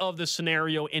part of the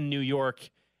scenario in New York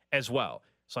as well.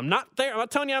 So I'm not there. I'm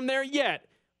not telling you I'm there yet,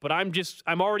 but I'm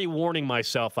already warning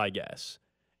myself, I guess,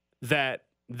 that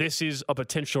this is a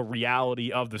potential reality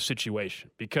of the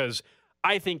situation, because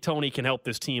I think Toney can help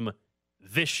this team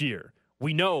this year.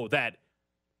 We know that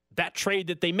trade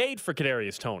that they made for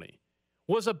Kadarius Toney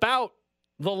was about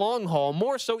the long haul,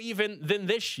 more so even than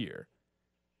this year.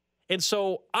 And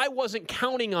so I wasn't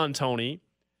counting on Toney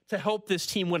to help this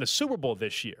team win a Super Bowl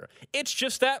this year. It's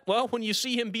just that, well, when you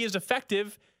see him be as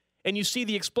effective and you see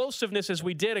the explosiveness as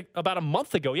we did about a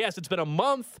month ago, yes, it's been a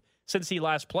month since he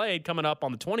last played, coming up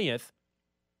on the 20th,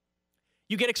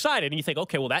 you get excited and you think,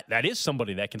 okay, well, that is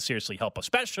somebody that can seriously help,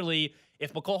 especially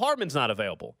if McCole Hardman's not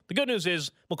available. The good news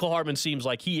is McCole Hardman seems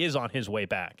like he is on his way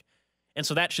back. And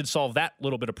so that should solve that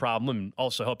little bit of problem and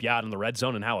also help you out in the red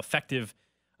zone and how effective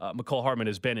McCole Hardman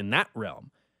has been in that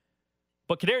realm.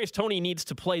 But Kadarius Toney needs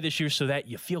to play this year so that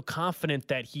you feel confident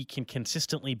that he can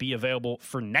consistently be available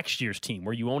for next year's team,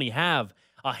 where you only have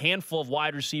a handful of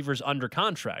wide receivers under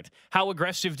contract. How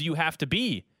aggressive do you have to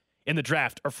be in the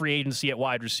draft or free agency at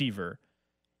wide receiver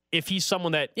if he's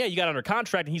someone that, you got under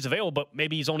contract and he's available, but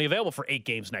maybe he's only available for 8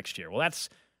 games next year? Well,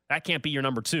 that can't be your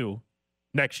number 2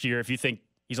 next year if you think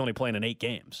he's only playing in 8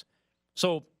 games.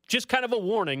 So just kind of a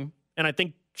warning, and I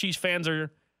think Chiefs fans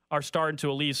are starting to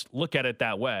at least look at it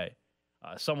that way.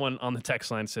 Someone on the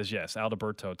text line says, yes,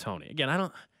 Alberto Toney. Again, I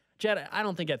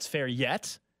don't think that's fair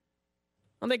yet.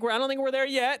 I don't think we're there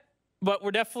yet, but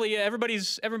we're definitely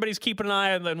everybody's keeping an eye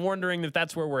and wondering if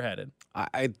that's where we're headed.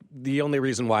 The only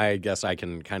reason why I guess I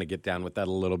can kind of get down with that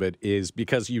a little bit is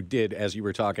because you did, as you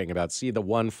were talking about, see the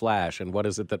one flash, and what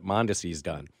is it that Mondesi's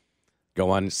done?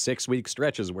 Go on 6-week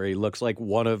stretches where he looks like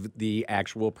one of the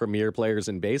actual premier players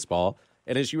in baseball.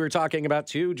 And as you were talking about,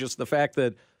 too, just the fact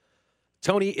that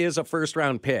Toney is a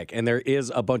first-round pick, and there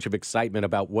is a bunch of excitement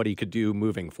about what he could do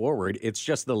moving forward. It's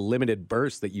just the limited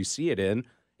burst that you see it in.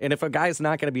 And if a guy's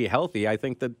not going to be healthy, I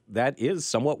think that is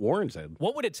somewhat warranted.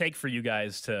 What would it take for you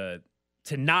guys to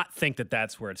not think that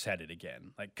that's where it's headed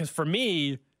again? Like, because for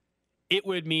me, it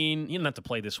would mean you don't have to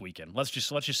play this weekend. Let's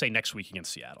just say next week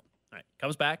against Seattle. All right,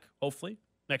 comes back hopefully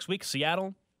next week,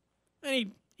 Seattle,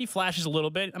 and he flashes a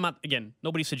little bit.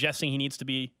 Nobody's suggesting he needs to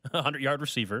be a 100-yard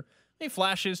receiver. He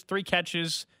flashes, 3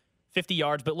 catches, 50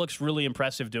 yards, but looks really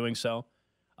impressive doing so.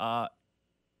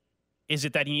 Is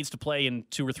it that he needs to play in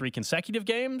 2 or 3 consecutive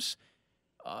games?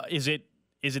 Is it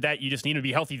that you just need to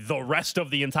be healthy the rest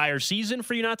of the entire season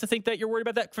for you not to think that you're worried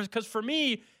about that? Because for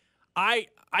me, I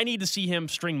need to see him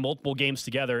string multiple games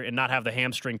together and not have the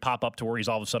hamstring pop up to where he's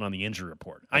all of a sudden on the injury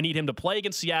report. I need him to play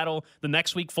against Seattle the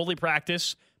next week, fully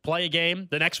practice, play a game.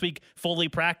 The next week, fully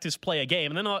practice, play a game.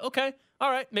 And then, okay,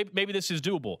 all right, maybe this is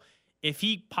doable. If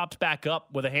he pops back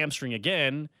up with a hamstring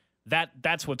again,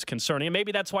 that's what's concerning. And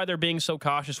maybe that's why they're being so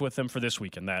cautious with him for this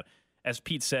weekend. That, as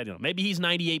Pete said, maybe he's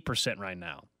 98% right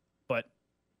now. But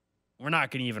we're not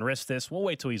going to even risk this. We'll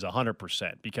wait till he's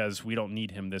 100% because we don't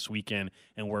need him this weekend,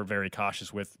 and we're very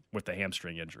cautious with the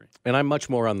hamstring injury. And I'm much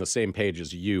more on the same page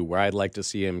as you, where I'd like to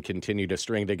see him continue to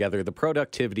string together. The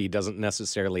productivity doesn't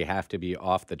necessarily have to be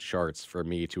off the charts for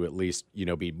me to at least,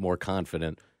 be more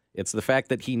confident. It's the fact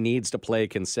that he needs to play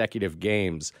consecutive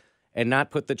games and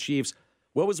not put the Chiefs.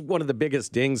 What was one of the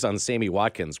biggest dings on Sammy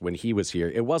Watkins when he was here?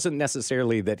 It wasn't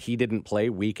necessarily that he didn't play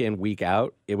week in, week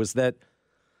out. It was that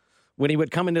when he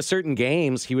would come into certain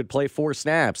games, he would play 4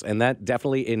 snaps, and that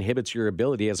definitely inhibits your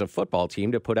ability as a football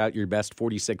team to put out your best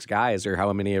 46 guys or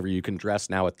how many ever you can dress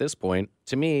now at this point.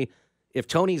 To me, if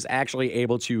Toney's actually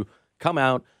able to come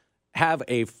out, have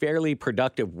a fairly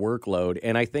productive workload,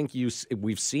 and I think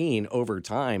we've seen over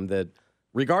time that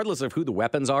regardless of who the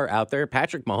weapons are out there,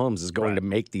 Patrick Mahomes is going to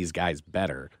make these guys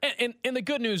better. And the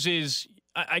good news is,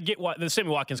 I get what the Sammy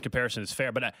Watkins comparison is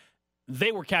fair, but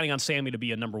they were counting on Sammy to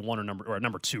be a number 1 or a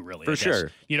number 2, really. For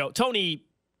sure. Toney,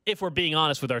 if we're being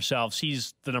honest with ourselves,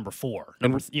 he's the number 4.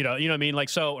 You know what I mean? Like,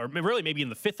 so, or really maybe in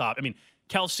the 5th op. I mean,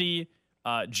 Kelsey,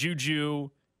 Juju,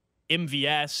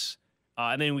 MVS.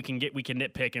 And then we can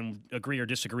nitpick and agree or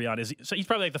disagree on so he's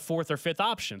probably like the 4th or 5th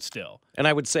option still. And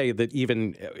I would say that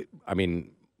even,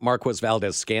 Marquez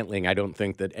Valdes-Scantling, I don't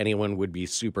think that anyone would be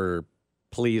super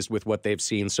pleased with what they've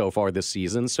seen so far this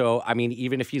season. So,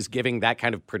 even if he's giving that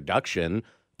kind of production,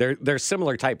 they're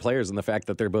similar type players in the fact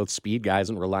that they're both speed guys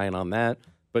and relying on that.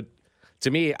 But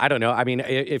to me, I don't know.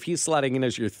 If he's slotting in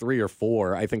as your 3 or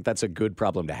 4, I think that's a good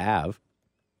problem to have.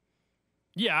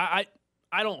 Yeah,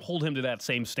 I don't hold him to that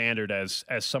same standard as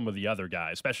some of the other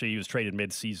guys, especially he was traded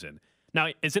mid-season. Now,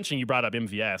 it's interesting you brought up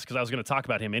MVS because I was going to talk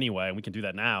about him anyway, and we can do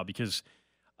that now because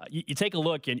you take a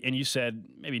look, and you said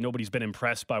maybe nobody's been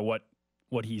impressed by what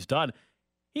he's done.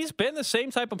 He's been the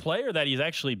same type of player that he's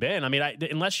actually been.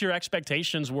 Unless your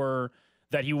expectations were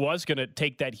that he was going to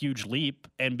take that huge leap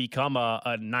and become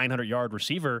a 900-yard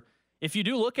receiver, if you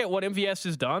do look at what MVS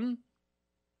has done,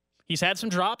 he's had some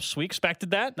drops. We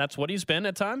expected that. That's what he's been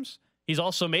at times. He's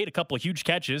also made a couple of huge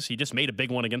catches. He just made a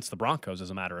big one against the Broncos, as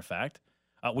a matter of fact.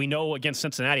 We know against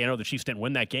Cincinnati, I know the Chiefs didn't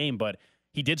win that game, but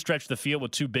he did stretch the field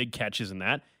with 2 big catches in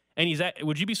that. And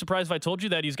would you be surprised if I told you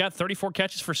that he's got 34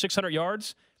 catches for 600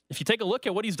 yards? If you take a look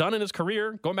at what he's done in his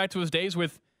career, going back to his days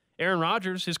with Aaron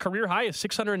Rodgers, his career high is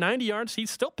 690 yards. He's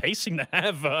still pacing to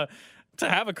have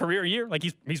a career year. Like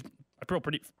he's I feel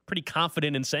pretty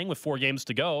confident in saying with 4 games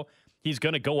to go, he's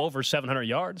going to go over 700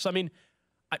 yards. I mean,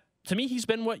 to me, he's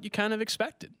been what you kind of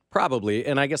expected. Probably,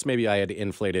 and I guess maybe I had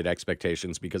inflated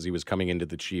expectations because he was coming into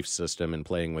the Chiefs system and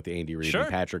playing with Andy Reid and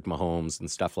Patrick Mahomes and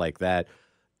stuff like that.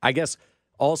 I guess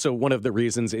also one of the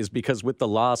reasons is because with the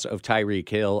loss of Tyreek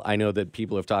Hill, I know that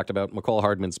people have talked about McCall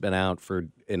Hardman's been out for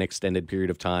an extended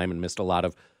period of time and missed a lot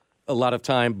of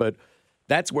time, but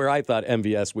that's where I thought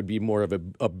MVS would be more of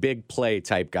a big play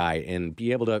type guy and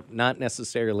be able to not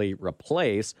necessarily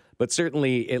replace, but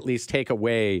certainly at least take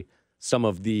away some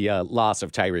of the loss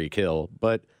of Tyreek Hill.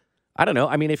 But I don't know.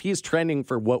 I mean, if he's trending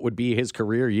for what would be his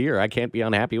career year, I can't be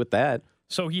unhappy with that.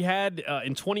 So he had,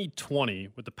 in 2020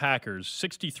 with the Packers,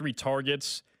 63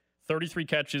 targets, 33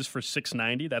 catches for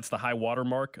 690. That's the high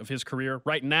watermark of his career.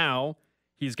 Right now,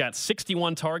 he's got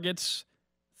 61 targets,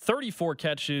 34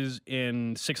 catches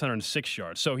in 606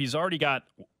 yards. So he's already got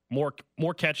more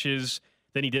catches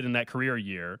than he did in that career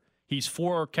year. He's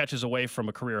 4 catches away from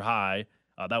a career high.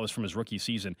 That was from his rookie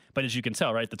season. But as you can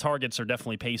tell, right, the targets are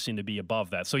definitely pacing to be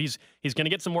above that. So he's going to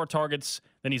get some more targets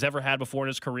than he's ever had before in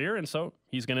his career, and so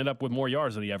he's going to end up with more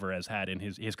yards than he ever has had in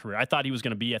his career. I thought he was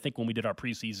going to be, I think when we did our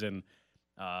preseason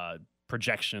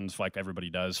projections, like everybody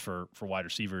does for wide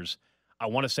receivers, I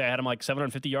want to say I had him like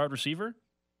 750-yard receiver.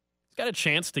 He's got a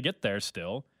chance to get there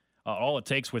still. All it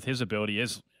takes with his ability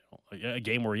is a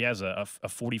game where he has a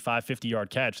 45,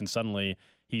 50-yard catch, and suddenly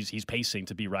he's pacing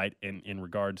to be right in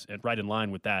regards, right in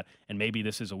line with that. And maybe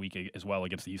this is a week as well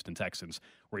against the Houston Texans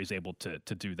where he's able to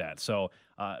do that. So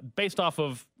based off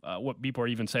of what people are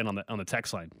even saying on the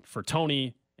text line, for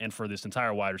Tony and for this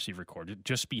entire wide receiver core,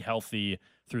 just be healthy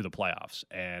through the playoffs.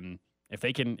 And if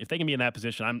they can be in that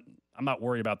position, I'm not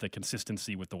worried about the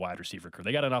consistency with the wide receiver core.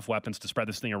 They got enough weapons to spread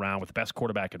this thing around with the best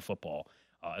quarterback in football.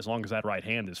 As long as that right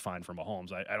hand is fine for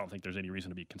Mahomes, I don't think there's any reason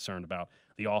to be concerned about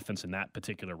the offense in that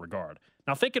particular regard.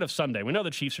 Now, thinking of Sunday, we know the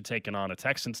Chiefs are taking on a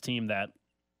Texans team that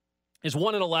is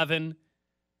 1-11.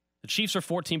 The Chiefs are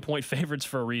 14-point favorites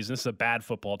for a reason. This is a bad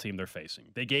football team they're facing.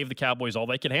 They gave the Cowboys all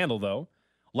they could handle, though,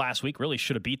 last week. Really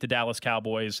should have beat the Dallas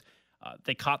Cowboys.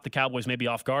 They caught the Cowboys maybe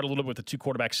off guard a little bit with the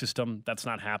 2-quarterback system. That's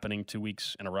not happening 2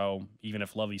 weeks in a row, even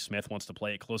if Lovie Smith wants to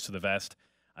play it close to the vest.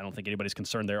 I don't think anybody's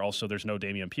concerned there. Also, there's no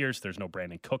Dameon Pierce. There's no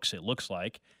Brandon Cooks, it looks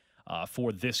like,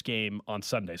 for this game on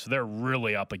Sunday. So they're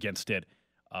really up against it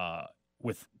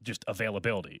with just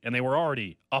availability. And they were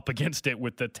already up against it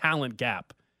with the talent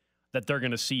gap that they're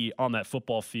going to see on that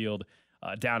football field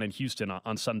down in Houston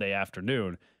on Sunday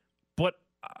afternoon. But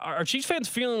are Chiefs fans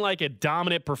feeling like a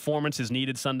dominant performance is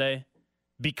needed Sunday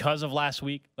because of last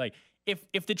week? Like,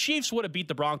 if the Chiefs would have beat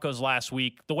the Broncos last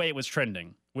week the way it was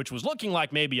trending, which was looking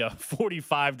like maybe a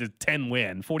 45-10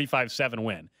 win, 45-7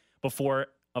 win, before,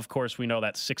 of course, we know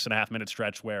that 6.5-minute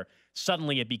stretch where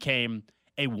suddenly it became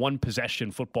a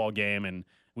one-possession football game, and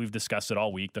we've discussed it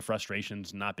all week, the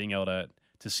frustrations not being able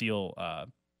to seal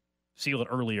it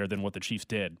earlier than what the Chiefs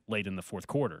did late in the fourth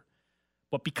quarter.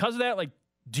 But because of that, like,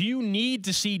 do you need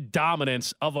to see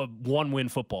dominance of a one-win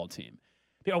football team?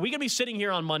 Are we going to be sitting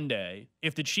here on Monday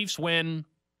if the Chiefs win,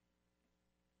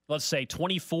 let's say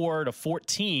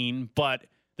 24-14, but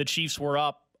the Chiefs were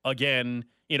up again,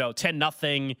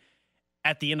 10-0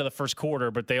 at the end of the first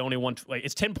quarter, but they only won,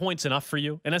 is 10 points enough for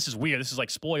you? And this is weird. This is like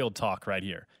spoiled talk right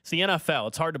here. It's the NFL.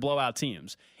 It's hard to blow out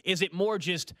teams. Is it more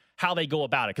just how they go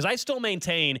about it? Because I still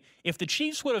maintain if the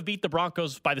Chiefs would have beat the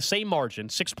Broncos by the same margin,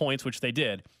 6 points, which they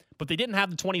did, but they didn't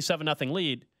have the 27-0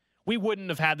 lead, we wouldn't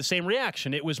have had the same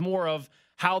reaction. It was more of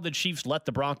how the Chiefs let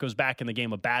the Broncos back in the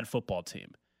game, a bad football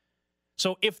team.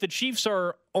 So if the Chiefs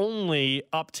are only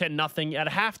up 10-0 at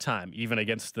halftime, even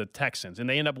against the Texans, and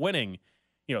they end up winning,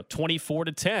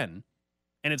 24-10,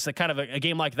 and it's a kind of a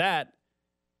game like that,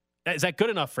 is that good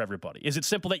enough for everybody? Is it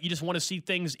simple that you just want to see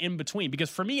things in between? Because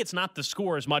for me, it's not the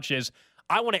score as much as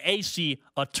I want to see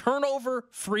a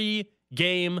turnover-free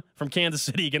game from Kansas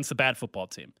City against the bad football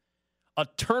team. A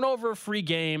turnover-free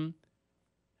game.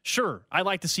 Sure, I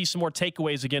like to see some more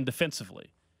takeaways again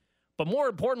defensively. But more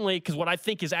importantly, because what I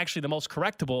think is actually the most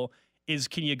correctable is,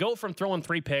 can you go from throwing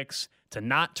 3 picks to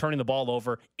not turning the ball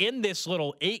over in this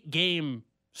little 8-game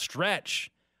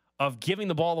stretch of giving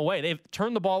the ball away? They've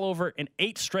turned the ball over in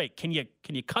 8 straight. Can you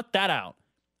cut that out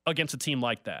against a team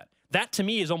like that? That, to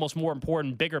me, is almost more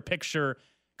important, bigger picture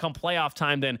come playoff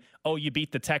time than, you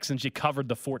beat the Texans, you covered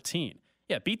the 14.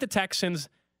 Yeah, beat the Texans.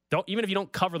 Even if you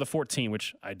don't cover the 14,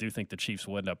 which I do think the Chiefs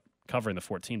will end up covering the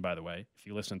 14, by the way, if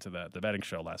you listen to the betting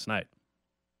show last night.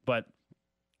 But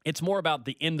it's more about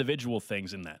the individual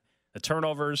things in that. The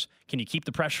turnovers, can you keep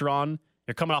the pressure on?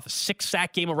 You're coming off a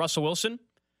 6-sack game of Russell Wilson.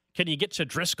 Can you get to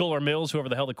Driscoll or Mills, whoever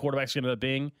the hell the quarterback's going to end up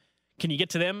being? Can you get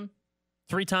to them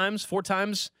 3 times, 4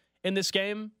 times in this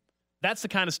game, that's the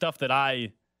kind of stuff that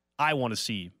I want to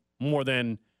see more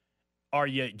than are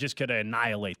you just going to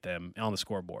annihilate them on the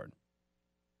scoreboard.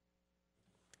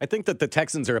 I think that the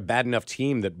Texans are a bad enough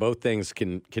team that both things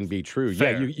can be true.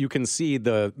 Fair. Yeah, you can see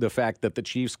the fact that the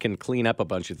Chiefs can clean up a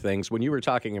bunch of things. When you were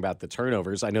talking about the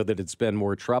turnovers, I know that it's been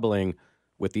more troubling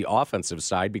with the offensive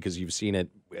side because you've seen it,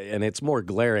 and it's more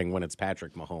glaring when it's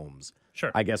Patrick Mahomes.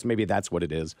 Sure. I guess maybe that's what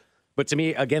it is. But to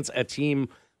me, against a team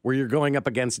where you're going up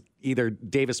against either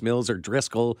Davis Mills or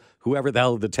Driscoll, whoever the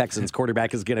hell the Texans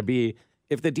quarterback is going to be,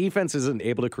 if the defense isn't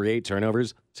able to create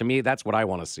turnovers, to me, that's what I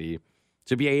want to see.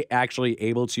 To be actually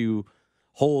able to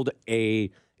hold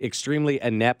a extremely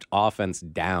inept offense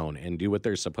down and do what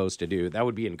they're supposed to do, that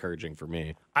would be encouraging for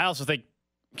me. I also think,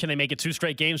 can they make it 2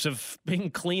 straight games of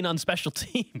being clean on special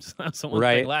teams?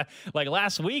 Right. Like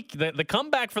last week, the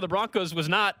comeback for the Broncos was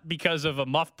not because of a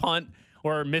muff punt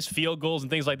or missed field goals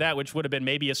and things like that, which would have been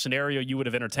maybe a scenario you would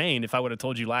have entertained if I would have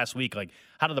told you last week, like,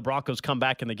 how did the Broncos come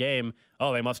back in the game?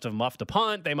 Oh, they must have muffed a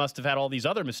punt. They must have had all these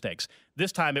other mistakes.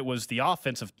 This time it was the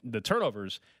offensive, the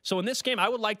turnovers. So in this game, I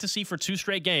would like to see for 2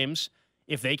 straight games,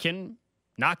 if they can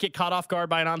not get caught off guard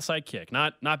by an onside kick,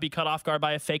 not be caught off guard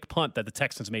by a fake punt that the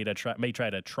Texans may try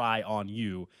to try on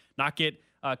you, not get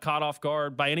caught off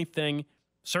guard by anything.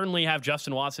 Certainly have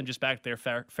Justin Watson just back there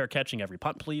fair catching every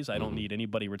punt, please. I don't need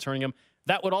anybody returning him.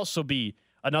 That would also be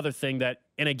another thing that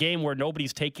in a game where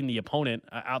nobody's taking the opponent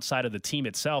outside of the team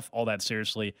itself all that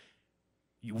seriously,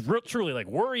 you truly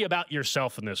worry about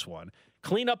yourself in this one.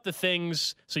 Clean up the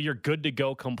things so you're good to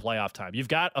go come playoff time. You've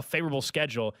got a favorable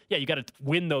schedule. Yeah, you got to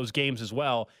win those games as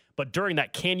well. But during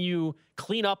that, can you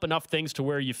clean up enough things to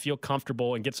where you feel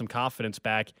comfortable and get some confidence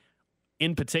back,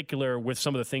 in particular with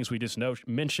some of the things we just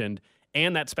mentioned,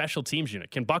 and that special teams unit?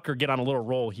 Can Butker get on a little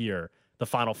roll here the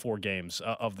final 4 games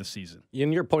of the season?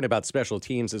 And your point about special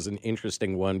teams is an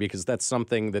interesting one because that's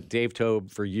something that Dave Toub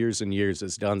for years and years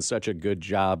has done such a good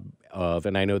job of,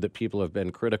 and I know that people have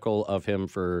been critical of him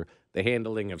for the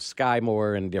handling of Sky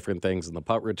Moore and different things in the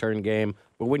punt return game.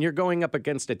 But when you're going up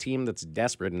against a team that's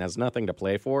desperate and has nothing to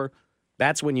play for,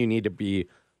 that's when you need to be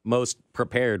most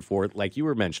prepared for, like you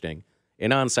were mentioning,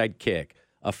 an onside kick,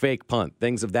 a fake punt,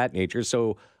 things of that nature.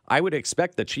 So I would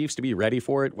expect the Chiefs to be ready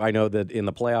for it. I know that in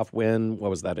the playoff win, what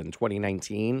was that, in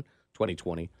 2019?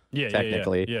 2020,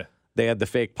 technically. Yeah. They had the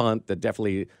fake punt that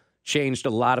definitely changed a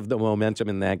lot of the momentum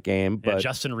in that game. But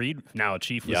Justin Reed, now a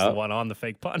Chief, was the one on the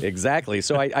fake punt. Exactly.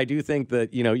 So I do think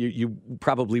that, you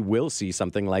probably will see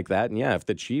something like that. And, yeah, if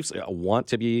the Chiefs want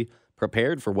to be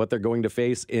prepared for what they're going to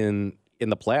face in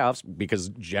the playoffs, because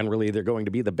generally they're going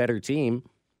to be the better team,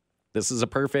 this is a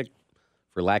perfect,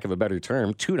 for lack of a better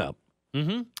term, tune-up.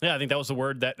 Mm-hmm. Yeah, I think that was the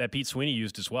word that Pete Sweeney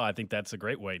used as well. I think that's a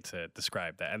great way to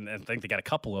describe that. And I think they got a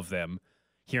couple of them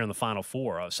here in the Final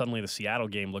Four. Suddenly the Seattle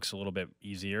game looks a little bit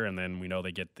easier, and then we know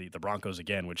they get the Broncos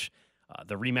again, which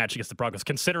the rematch against the Broncos,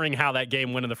 considering how that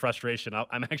game went in the frustration,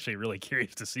 I'm actually really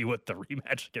curious to see what the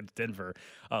rematch against Denver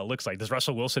looks like. Does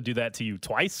Russell Wilson do that to you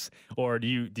twice, or do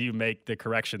you make the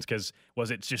corrections? Because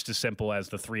was it just as simple as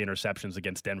the 3 interceptions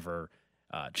against Denver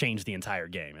changed the entire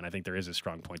game? And I think there is a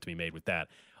strong point to be made with that.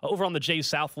 Over on the Jay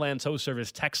Southland Tow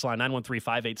Service text line,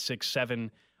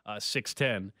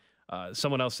 913-586-7610,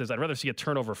 someone else says, I'd rather see a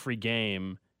turnover-free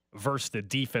game versus the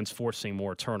defense forcing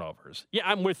more turnovers. Yeah,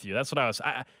 I'm with you. That's what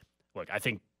look, I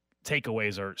think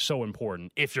takeaways are so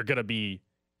important if you're going to be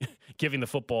giving the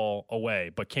football away.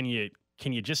 But can you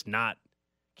just not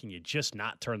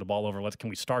turn the ball over? Can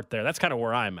we start there? That's kind of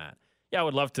where I'm at. Yeah, I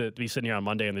would love to be sitting here on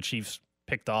Monday and the Chiefs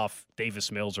picked off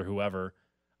Davis Mills or whoever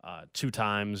 2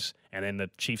 times, and then the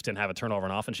Chiefs didn't have a turnover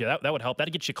on offense. Yeah, that would help.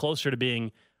 That'd get you closer to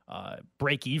being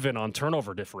break even on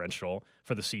turnover differential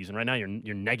for the season. Right now, you're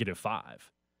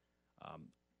 -5.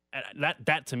 And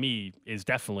that to me is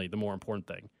definitely the more important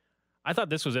thing. I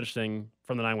thought this was interesting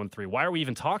from the 913. Why are we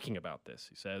even talking about this?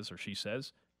 He says, or she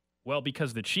says. Well,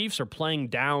 because the Chiefs are playing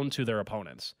down to their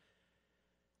opponents.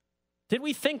 Did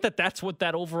we think that that's what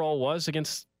that overall was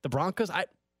against the Broncos?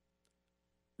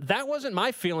 That wasn't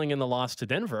my feeling in the loss to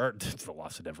Denver. The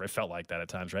loss to Denver, it felt like that at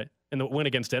times, right? In the win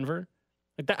against Denver,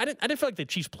 I didn't feel like the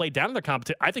Chiefs played down their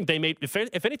competition. I think they made, if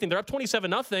anything, they're up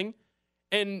 27-0,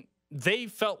 and they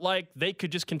felt like they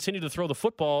could just continue to throw the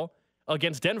football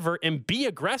against Denver and be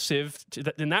aggressive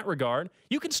in that regard.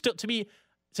 You can still, to me,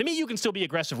 you can still be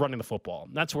aggressive running the football.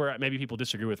 That's where maybe people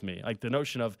disagree with me. Like the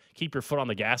notion of keep your foot on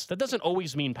the gas, that doesn't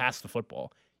always mean pass the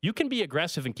football. You can be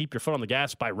aggressive and keep your foot on the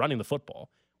gas by running the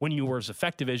football when you were as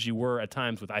effective as you were at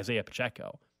times with Isaiah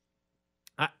Pacheco.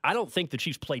 I don't think the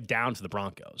Chiefs played down to the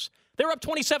Broncos. They were up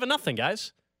 27-0,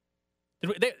 guys.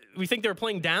 We think they were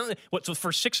playing down? So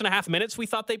for 6.5 minutes we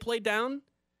thought they played down?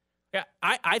 Yeah,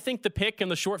 I think the pick and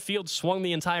the short field swung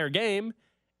the entire game,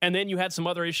 and then you had some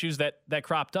other issues that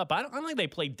cropped up. I don't think they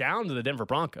played down to the Denver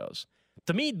Broncos.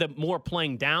 To me, the more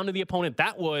playing down to the opponent,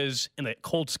 that was in the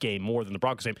Colts game more than the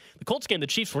Broncos game. The Colts game, the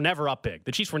Chiefs were never up big.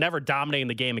 The Chiefs were never dominating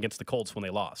the game against the Colts when they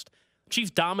lost. The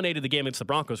Chiefs dominated the game against the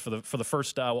Broncos for the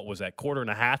first, quarter and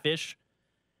a half-ish.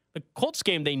 The Colts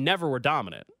game, they never were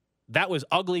dominant. That was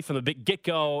ugly from the big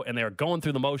get-go, and they were going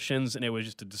through the motions, and it was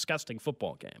just a disgusting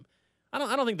football game. I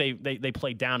don't think they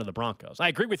played down to the Broncos. I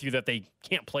agree with you that they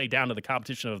can't play down to the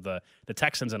competition of the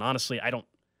Texans, and honestly, I don't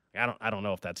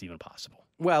know if that's even possible.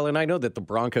 Well, and I know that the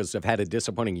Broncos have had a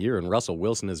disappointing year, and Russell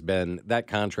Wilson has been that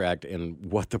contract, and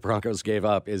what the Broncos gave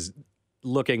up is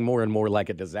looking more and more like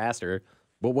a disaster.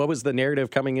 But what was the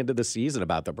narrative coming into the season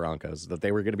about the Broncos? That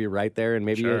they were going to be right there and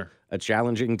maybe a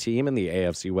challenging team in the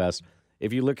AFC West.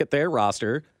 If you look at their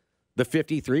roster, the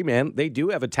 53-man, they do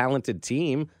have a talented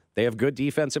team. They have good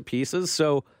defensive pieces.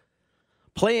 So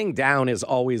playing down is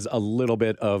always a little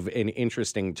bit of an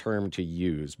interesting term to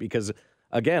use because,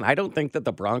 again, I don't think that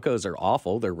the Broncos are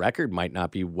awful. Their record might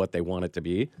not be what they want it to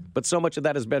be, but so much of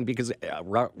that has been because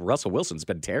Russell Wilson's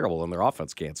been terrible and their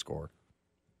offense can't score.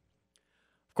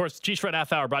 Of course, the Chiefs Red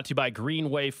Half Hour brought to you by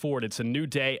Greenway Ford. It's a new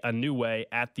day, a new way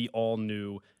at the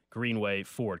all-new Greenway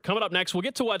Ford. Coming up next, we'll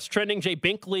get to what's trending. Jay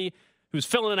Binkley, who's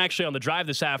filling in actually on the drive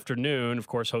this afternoon, of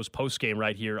course, hosts postgame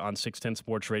right here on 610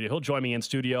 Sports Radio. He'll join me in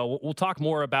studio. We'll talk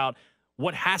more about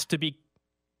what has to be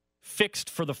fixed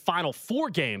for the final 4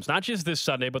 games, not just this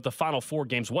Sunday, but the final 4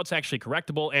 games, what's actually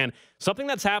correctable, and something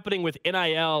that's happening with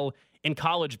NIL in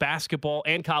college basketball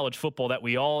and college football that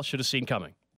we all should have seen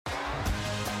coming.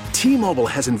 T-Mobile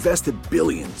has invested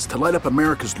billions to light up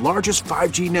America's largest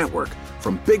 5G network,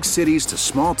 from big cities to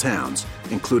small towns,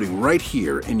 including right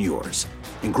here in yours.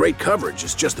 And great coverage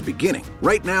is just the beginning.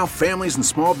 Right now, families and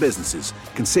small businesses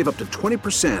can save up to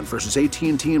 20% versus AT&T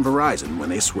and Verizon when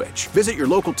they switch. Visit your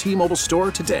local T-Mobile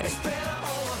store today.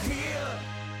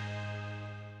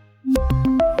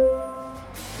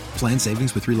 Plan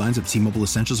savings with 3 lines of T-Mobile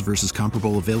Essentials versus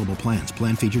comparable available plans.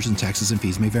 Plan features and taxes and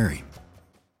fees may vary.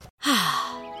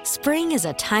 Spring is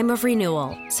a time of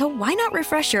renewal, so why not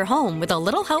refresh your home with a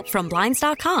little help from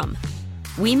Blinds.com?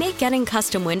 We make getting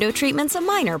custom window treatments a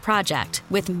minor project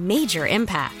with major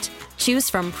impact. Choose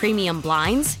from premium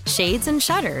blinds, shades, and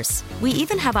shutters. We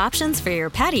even have options for your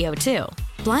patio, too.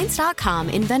 Blinds.com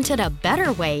invented a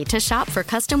better way to shop for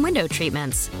custom window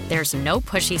treatments. There's no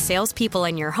pushy salespeople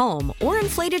in your home or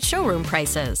inflated showroom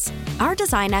prices. Our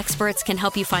design experts can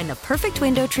help you find the perfect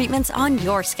window treatments on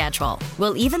your schedule.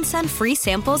 We'll even send free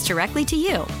samples directly to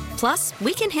you. Plus,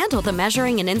 we can handle the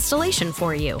measuring and installation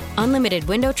for you. Unlimited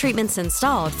window treatments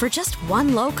installed for just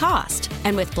one low cost.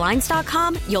 And with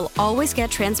Blinds.com, you'll always get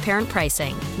transparent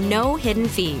pricing. No hidden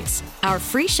fees. Our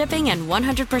free shipping and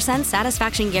 100%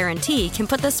 satisfaction guarantee can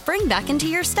put the spring back into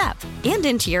your step and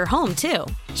into your home, too.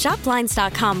 Shop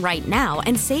Blinds.com right now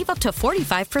and save up to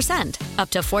 45%.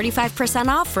 Up to 45%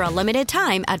 off for a limited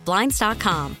time at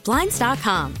Blinds.com.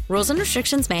 Blinds.com. Rules and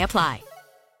restrictions may apply.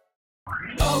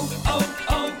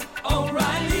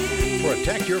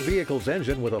 Protect your vehicle's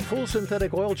engine with a full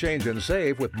synthetic oil change and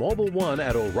save with Mobil 1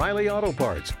 at O'Reilly Auto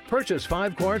Parts. Purchase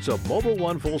 5 quarts of Mobil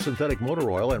 1 full synthetic motor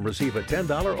oil and receive a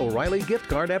 $10 O'Reilly gift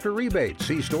card after rebate.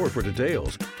 See store for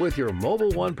details. With your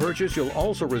Mobil 1 purchase, you'll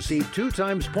also receive 2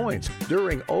 times points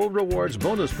during O Rewards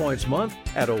Bonus Points Month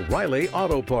at O'Reilly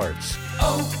Auto Parts.